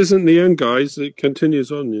 This isn't the end, guys. It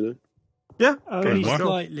continues on, you know. Yeah, only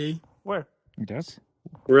slightly. Where? It does.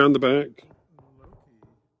 Around the back.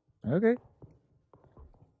 Okay.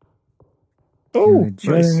 Oh,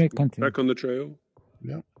 nice. Back on the trail.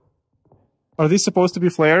 Yeah. Are these supposed to be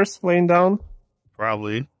flares laying down?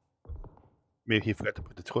 Probably. Maybe he forgot to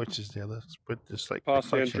put the torches there. Let's put this like.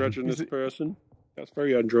 Past the androgynous person. That's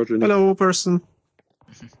very androgynous. Hello, person.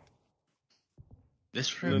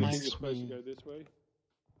 This reminds me. Go this way.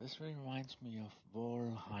 This reminds me of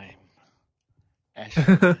Valheim.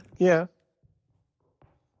 Yeah.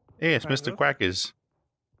 Hey, it's Mr. Quackers.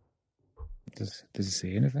 Does it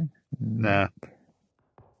say anything? Nah.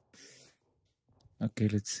 Okay,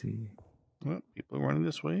 let's see. Well, people are running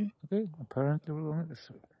this way. Okay, apparently we're going this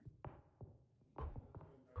way.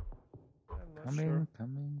 Coming.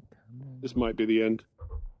 This might be the end.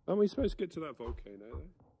 Aren't we supposed to get to that volcano?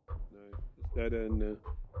 No, it's dead end now.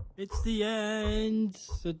 It's the end.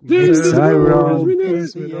 It's the end.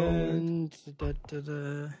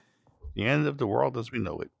 The end of the world as we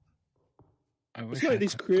know it. It's like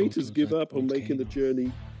these creators give up on making the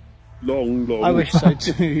journey long. I wish so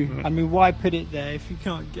too. I mean, why put it there if you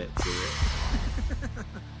can't get to it?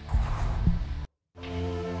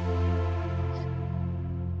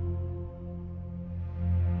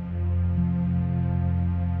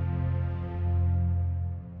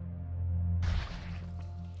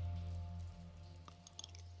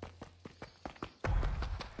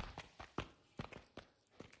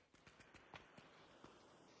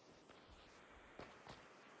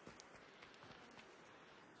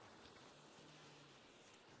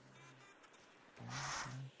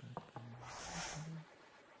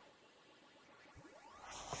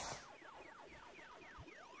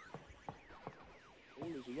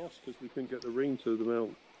 Lost because we couldn't get the ring to the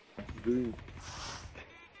Mount Doom.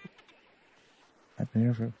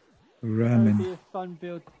 Ramen.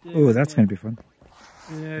 Oh, that's going to be fun.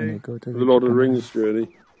 Yeah. Go to the Lord of the Rings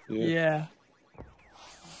journey. Yeah.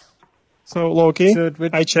 So, Loki,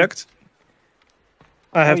 I checked.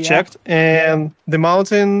 I have checked, and the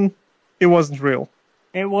mountain, it wasn't real.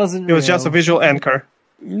 It wasn't It was just a visual anchor.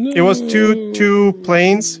 No. It was two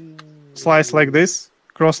planes sliced like this,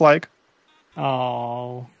 cross-like.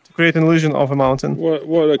 Oh. To create an illusion of a mountain. What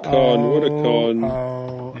a con, what a con.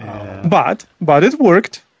 Yeah. But it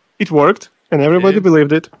worked. It worked, and everybody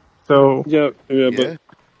believed it. So but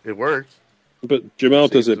it worked. But Jamal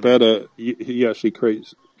does it better. He actually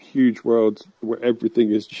creates huge worlds where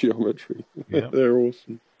everything is geometry. Yeah. They're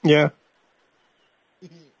awesome. Yeah.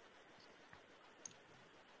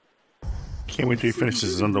 Can't wait till he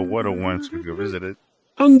finishes his underwater one so we can visit it.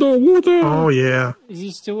 Underwater! Oh, yeah. Is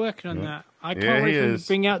he still working on that? I can't wait for him to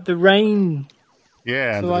bring out the rain.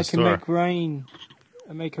 Yeah, so I can make rain.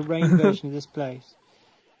 And make a rain version of this place.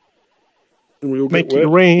 And we'll make it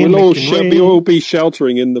rain. We'll all be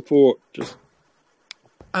sheltering in the fort.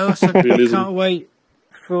 I also can't wait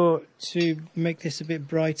to make this a bit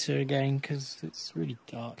brighter again because it's really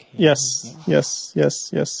dark here. Yes.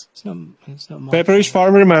 It's not my Pepperidge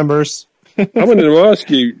Farm remembers. I wanted to ask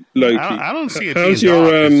you, Loki. I don't see it how's being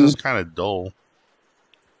your dark. It's just kind of dull.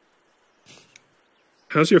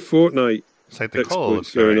 How's your Fortnite? It's like the cold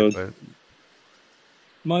looks going on.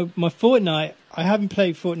 My Fortnite. I haven't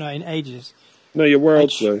played Fortnite in ages. No, your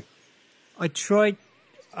worlds though. I tried.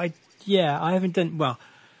 I haven't done well.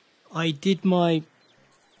 I did my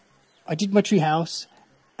treehouse,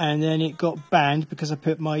 and then it got banned because I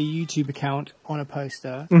put my YouTube account on a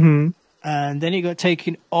poster. Mm-hmm. And then it got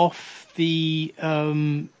taken off the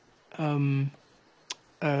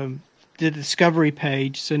discovery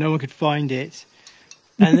page, so no one could find it.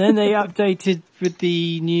 And then they updated with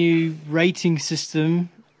the new rating system,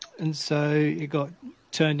 and so it got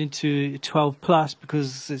turned into 12+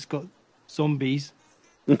 because it's got zombies.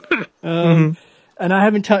 And I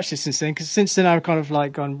haven't touched it since then, because since then I've kind of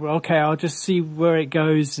like gone, well, okay, I'll just see where it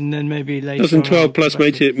goes, and then maybe later. Doesn't 12+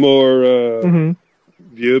 make it more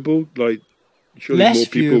viewable? Like, surely less more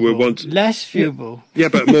people viewable. will want less viewable. Yeah,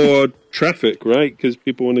 but more traffic, right? Because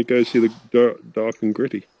people want to go see the dark and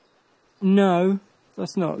gritty. No,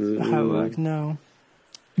 that's not how it works. No.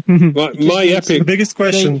 my epic. The biggest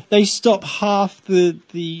question. They stop half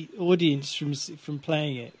the audience from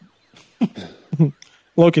playing it.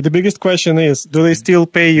 Loki, the biggest question is: do they still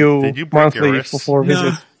pay you monthly for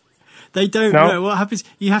visits? They don't No? know what happens.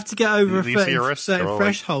 You have to get over a You see your certain, wrists certain are all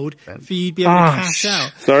threshold bent. for you to be able to cash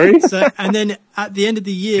out. Sorry? So, and then at the end of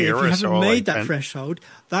the year, if you wrists are haven't all made like that bent. threshold,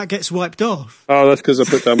 that gets wiped off. Oh, that's because I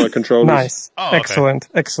put down my controllers. Nice. Oh, okay. Excellent. So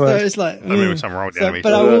Excellent. it's like, Maybe something wrong with the animation.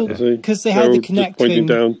 but I will, Yeah, see? because they They're had all the just Connect pointing thing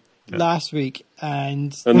down. last week,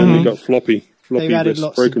 and And then you got floppy they've added wrists,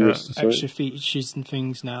 lots broken of wrists. Right? extra features and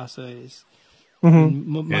things now. So it's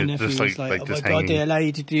Mm-hmm. my Yeah, nephew just was like like, "Oh my just god, hanging. they allow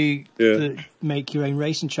you to do make your own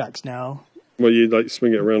racing tracks now." Well, you like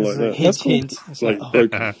swing it around like It's that. hint, hint. It's Like like,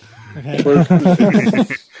 broken.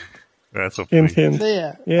 okay. That's so Hint, funny. hint. So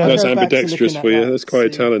yeah, Yeah. I'll That's go back to ambidextrous looking at for you. that That's quite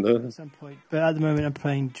a soon talent, huh? at some point. But at the moment, I'm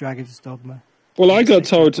playing Dragon's Dogma. Well, I got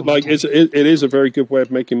told like it is a very good way of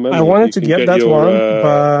making money. I wanted You to can get that your, one,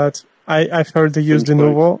 but I've heard they use Insight.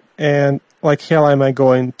 Denuvo, and like hell am I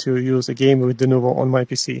going to use a game with Denuvo on my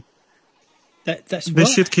PC? That's This what?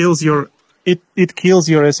 shit kills your it kills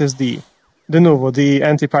your SSD. Denuvo, the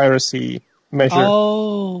anti-piracy measure.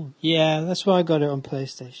 Oh, yeah, that's why I got it on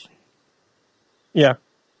PlayStation. Yeah.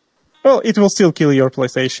 Well, it will still kill your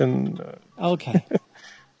PlayStation Okay.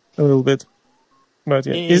 a little bit. But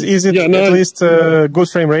yeah, It is it Yeah, no, at least good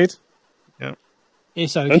frame rate?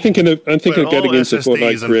 It's okay. I'm thinking of But getting all into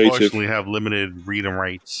Fortnite SSDs Creative. unfortunately have limited read and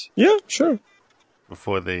writes Yeah, sure.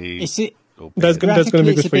 before they. Is it go That's big. that's going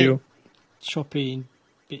to be graphically, good it's a for bit you. choppy and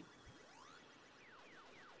bit,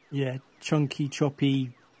 yeah, chunky,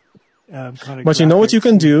 choppy, kind of. But you know what you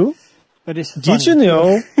can do? But it's Did funny. you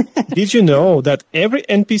know? Did you know that every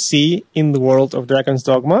NPC in the world of Dragon's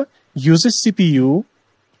Dogma uses CPU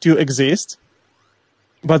to exist,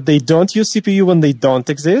 but they don't use CPU when they don't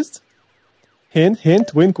exist? Hint,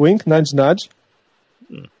 hint, wink, wink, nudge, nudge.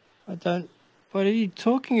 I don't. What are you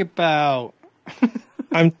talking about?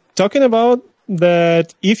 I'm talking about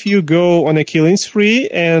that if you go on a killing spree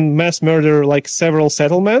and mass murder like several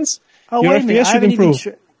settlements, Oh, your wait a minute! FPS should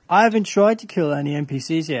improve. I haven't tried to kill any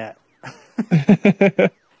NPCs yet.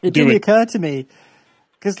 It didn't occur to me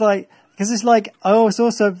because it's like I was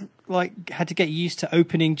also like had to get used to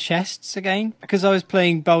opening chests again because I was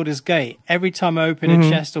playing Baldur's Gate. Every time I open a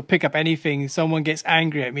chest or pick up anything, someone gets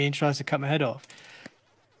angry at me and tries to cut my head off.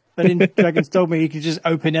 But in Dragon's Dogma, you could just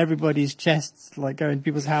open everybody's chests, like go into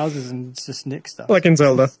people's houses and just nick stuff. Like in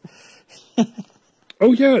Zelda.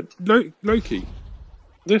 Oh yeah, Loki.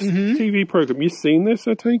 This TV program. You've seen this?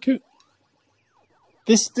 I take it.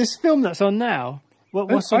 This film that's on now.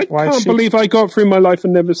 What's I it? can't believe I got through my life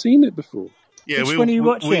and never seen it before. Yeah, Which one are you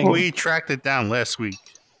watching? We tracked it down last week.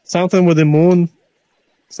 Something with the moon,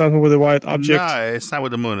 something with a white object. No, it's not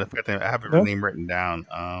with the moon. I have the name written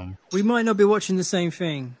down. We might not be watching the same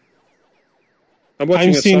thing.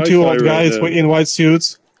 I've seen two old guys in white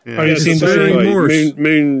suits. Yeah. Are you It's seeing the Barry same? Morse.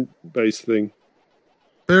 Moon-based thing.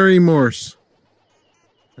 Barry Morse.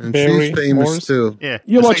 And Barry she's famous Morse? too. Yeah,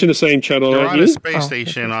 You're it's watching like the same channel, they're aren't on you? a space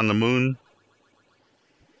station on the moon.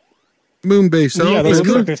 Moon-based Yeah, Alpha, that's isn't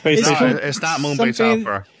correct. it? It's space No, station. it's not Moonbase Something-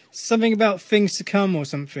 Alpha. Something about things to come or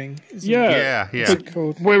something. isn't it? Yeah. Yeah. What's it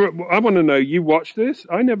called? I want to know. You watched this?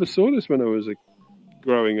 I never saw this when I was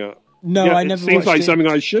growing up. No, Yeah, I it never seems watched like it. something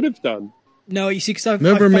I should have done. No, you see, because I've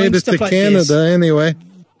Never made it to Canada anyway.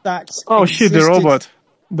 That's Oh shit, the existed robot.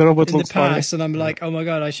 The robot in the looks funny. past, and I'm like, oh my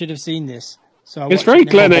god, I should have seen this. So I It's watched very it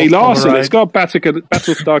now. Glen A. Larson. Override. It's got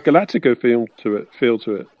Battlestar Galactica feel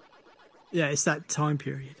to it. Yeah, it's that time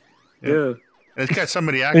period. Yeah. And it's got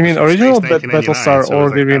somebody. You mean original Battlestar or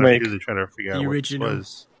the remake? Trying to figure out The what original. it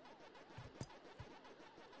was.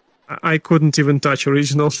 I couldn't even touch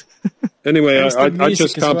original. Anyway, And it's the I music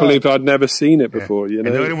just as can't well. believe I'd never seen it before. You And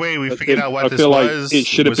know, the only way we figured out what I this feel was like it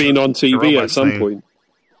should have was been on the TV at robot's some name. point.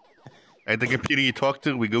 At the computer you talked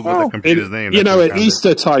to, we googled the computer's name. You That's know, what we at found it.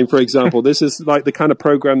 Easter time, for example, this is like the kind of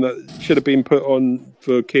program that should have been put on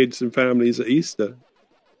for kids and families at Easter.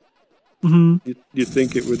 Mm-hmm. You'd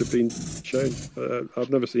think it would have been shown.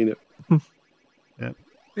 I've never seen it. Yeah.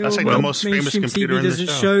 That's like the most famous mainstream computer TV in the doesn't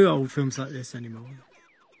show. old films like this anymore.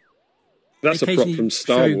 That's a prop Occasionally from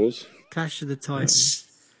Star show Wars. Clash of the Titans.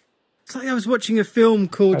 It's like I was watching a film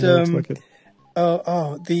called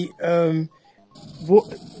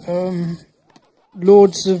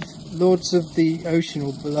Lords of the Ocean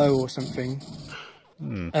or Below or something.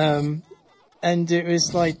 And it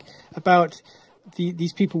was like about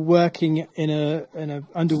these people working in a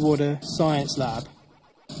underwater science lab,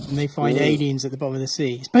 and they find aliens at the bottom of the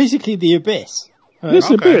sea. It's basically the Abyss. This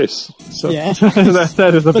Abyss. So, Yeah.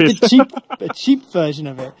 that is a But bit. the cheap version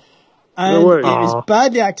of it. And way. it was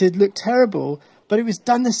badly acted, looked terrible, but it was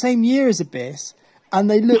done the same year as Abyss, and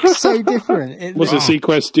they look so different. Was it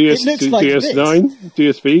Sequest It looks like DS9?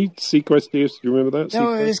 DSV? Sequest DS? Do you remember that?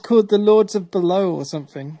 No, it was called The Lords of Below or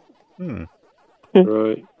something.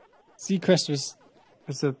 Right. Seacrest was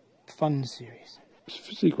a fun series.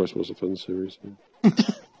 Seacrest was a fun series.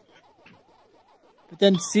 But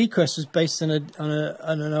then Seacrest was based on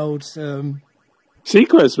an old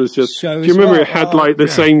Seacrest was just. show. Do you remember it had like the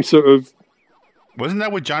same sort of? Wasn't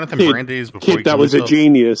that with Jonathan Kid- Brandeis before? Kid that was a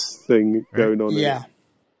genius thing going on. in it. Yeah.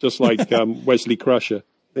 Just like Wesley Crusher.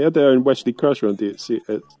 They had their own Wesley Crusher on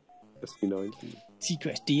SC9.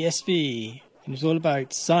 Seacrest DSV. And it was all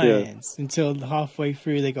about science until halfway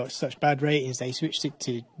through they got such bad ratings they switched it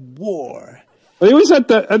to war. They always had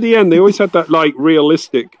that at the end. They always had that like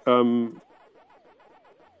realistic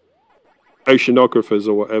oceanographers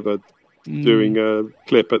or whatever doing a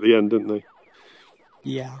clip at the end, didn't they?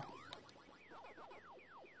 Yeah.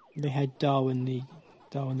 They had Darwin the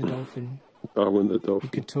dolphin. Darwin the dolphin. Who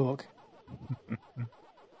could talk.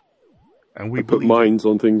 And we put mines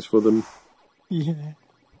on things for them. Yeah.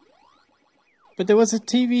 But there was a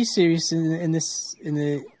TV series in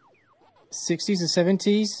the 60s and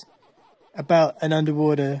 70s about an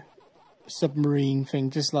underwater submarine thing,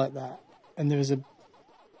 just like that. And there was the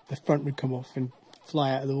front would come off and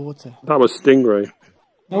fly out of the water. That was Stingray.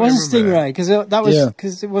 That wasn't Stingray because that was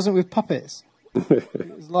because it wasn't with puppets.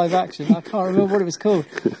 It was live action. I can't remember what it was called.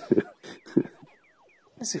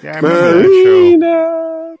 Yeah, I remember that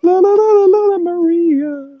show. La, la, la, la, la,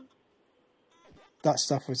 Maria. That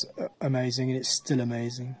stuff was amazing, and it's still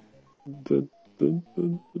amazing.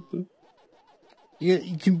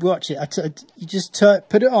 You can watch it. You just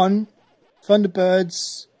put it on,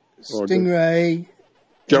 Thunderbirds, Stingray,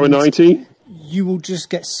 Joe and 90. You will just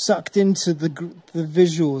get sucked into the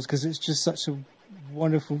visuals because it's just such a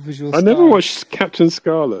wonderful visual. I never watched Captain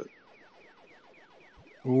Scarlet.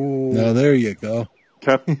 Ooh. No, there you go.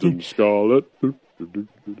 Captain Scarlet. I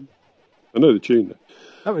know the tune. Though.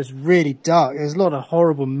 That was really dark. There's a lot of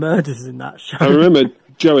horrible murders in that show. I remember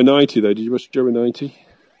Joe and 90 though. Did you watch Joe and 90?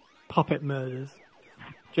 Puppet murders.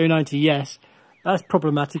 Joe 90, yes. That's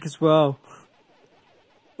problematic as well.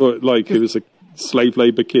 Well, like it was a slave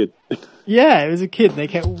labour kid. Yeah, it was a kid. They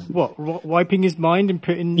kept wiping his mind and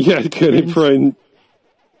putting throwing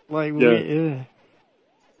like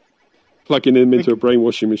plugging him into a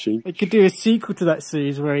brainwashing machine. They could do a sequel to that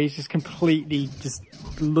series where he's just completely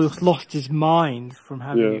lost his mind from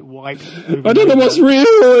having it wiped. I don't know what's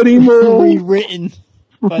real anymore. Rewritten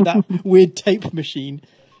by that weird tape machine.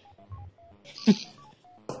 Do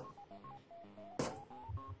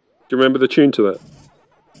you remember the tune to that?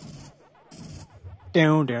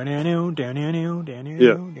 Down, down, down, down, down, down, down,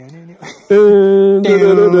 Yeah.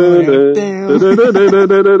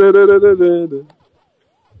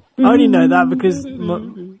 I only know that because my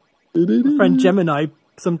friend Gemini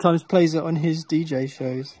sometimes plays it on his DJ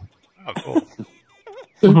shows. Oh,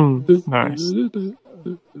 cool. Nice.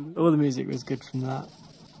 All the music was good from that.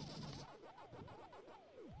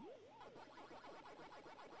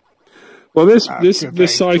 Well, this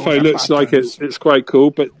sci-fi looks like it's quite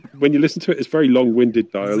cool, but when you listen to it, it's very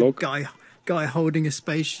long-winded dialogue. Guy holding a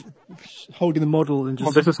space, holding the model and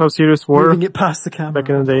just this is how serious were moving it past the camera back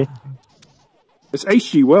in the day. It's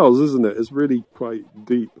H.G. Wells, isn't it? It's really quite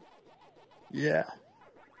deep. Yeah.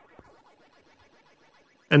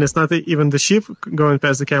 And it's not even the ship going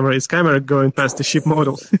past the camera, it's camera going past the ship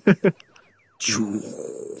model.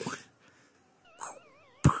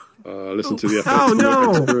 Listen to the effects. Oh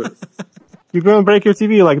no! You're going to break your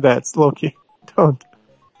TV like that, Loki. Don't.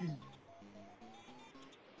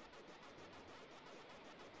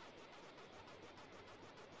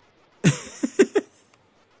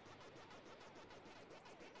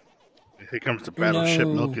 Here comes the battleship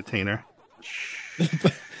milk container.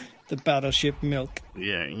 The battleship milk.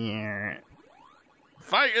 Yeah.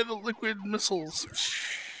 Fire the liquid missiles.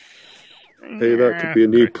 Hey, that could be a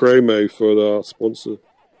new promo for our sponsor.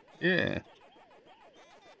 Yeah.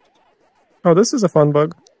 Oh, this is a fun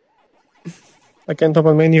bug. I can't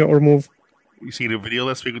open menu or move. You see the video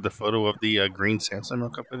last week with the photo of the green Sansar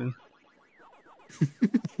milk I put in?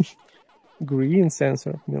 Green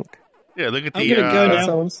Sansar milk. Yeah, look at I'm the gonna go now.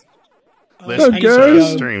 Sounds.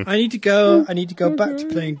 Stream. I need to go. I need to go back to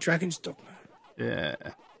playing Dragon's Dogma. Yeah.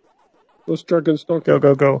 What's Dragon's Dogma? Go,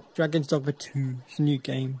 go, go. Dragon's Dogma 2. It's a new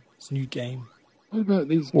game. What about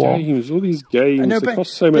these games? All these games, they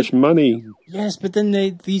cost so much money. Yes, but then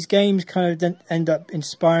these games kind of then end up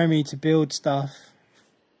inspiring me to build stuff.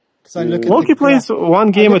 Because I look at Loki plays one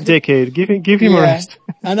game a decade. Give him a rest.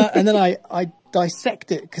 and then I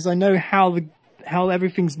dissect it because I know how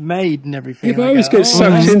everything's made and everything. Yeah, but I always get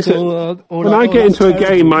sucked into when I get into a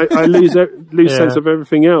game, I lose sense of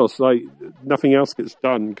everything else. Like nothing else gets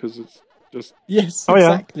done because it's just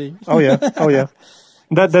exactly. Oh yeah.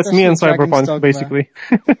 That's me and Cyberpunk basically.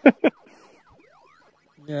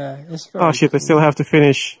 Yeah, it's very Oh shit! cool. I still have to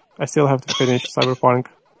finish Cyberpunk,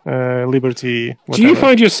 Liberty. Do you whatever.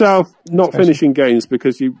 find yourself not Special. finishing games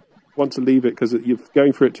because you want to leave it because you're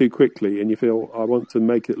going through it too quickly and you feel, I want to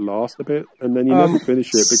make it last a bit, and then you never finish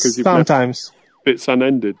it because you've left sometimes bits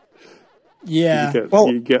unended? Yeah.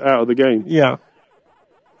 You get out of the game. Yeah.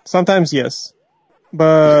 Sometimes yes,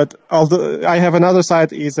 but although I have another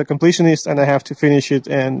side is a completionist, and I have to finish it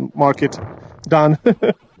and mark it done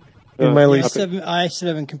in my list. I still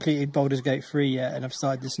haven't completed Baldur's Gate 3 yet, and I've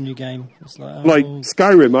started this new game. It's Like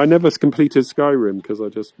Skyrim, I never completed Skyrim because I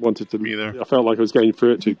just wanted to. I felt like I was getting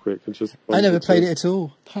through it too quick. And just I never played it at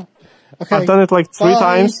all. Okay, I've done it like 3 bye.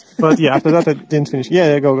 times, but yeah, after that I didn't finish.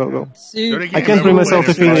 Yeah, go. See, I can't bring myself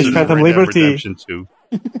to finish Phantom Liberty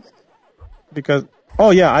because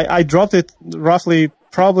I dropped it roughly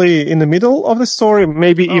probably in the middle of the story,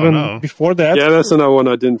 maybe even before that. Yeah, that's another one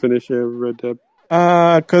I didn't finish. Red Dead.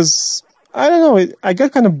 Because I don't know, I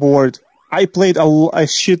got kind of bored. I played a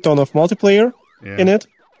shit ton of multiplayer in it,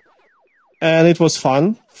 and it was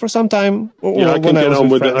fun for some time. Yeah, I can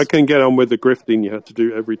get on with the grifting you had to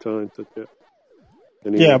do every time to get.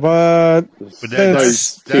 Anyway. Yeah, but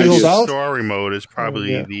that out. story mode is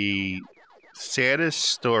probably the saddest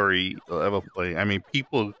story you'll ever play. I mean,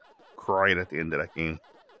 people cried at the end of that game.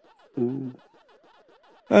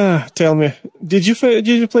 Tell me, did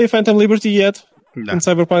you play Phantom Liberty yet? No. In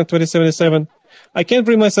Cyberpunk 2077? I can't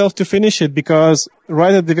bring myself to finish it because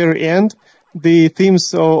right at the very end, the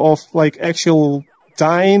themes of like actual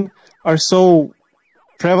dying are so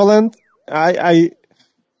prevalent. I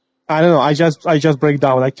don't know. I just break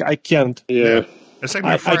down. I can't. Yeah. It's like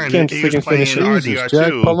my friend. I can't he was freaking playing finish it.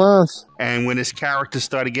 RDR2, and when his character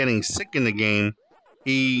started getting sick in the game,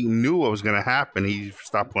 he knew what was going to happen. He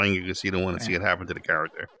stopped playing it because he didn't want to see it happen to the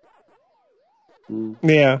character.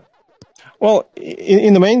 Yeah. Well,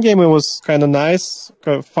 in the main game, it was kind of nice,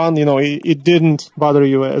 fun. You know, it didn't bother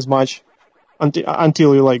you as much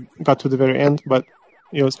until you like got to the very end. But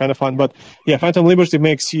it was kind of fun. But yeah, Phantom Liberty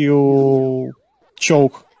makes you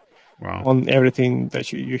choke on everything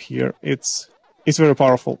that you hear. It's very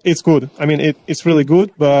powerful. It's good. I mean, it's really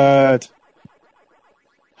good, but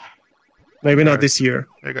maybe not this year.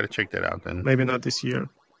 I got to check that out then. Maybe not this year.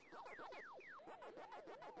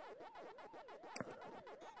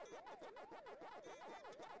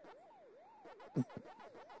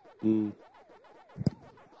 I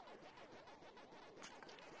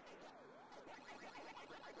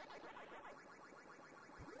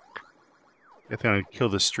think I'll kill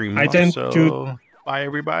the stream. I tend to. Bye,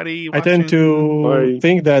 everybody. I tend to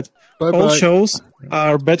think that all shows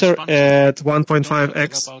are better at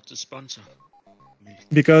 1.5x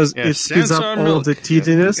because it speeds up all of the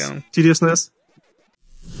tediousness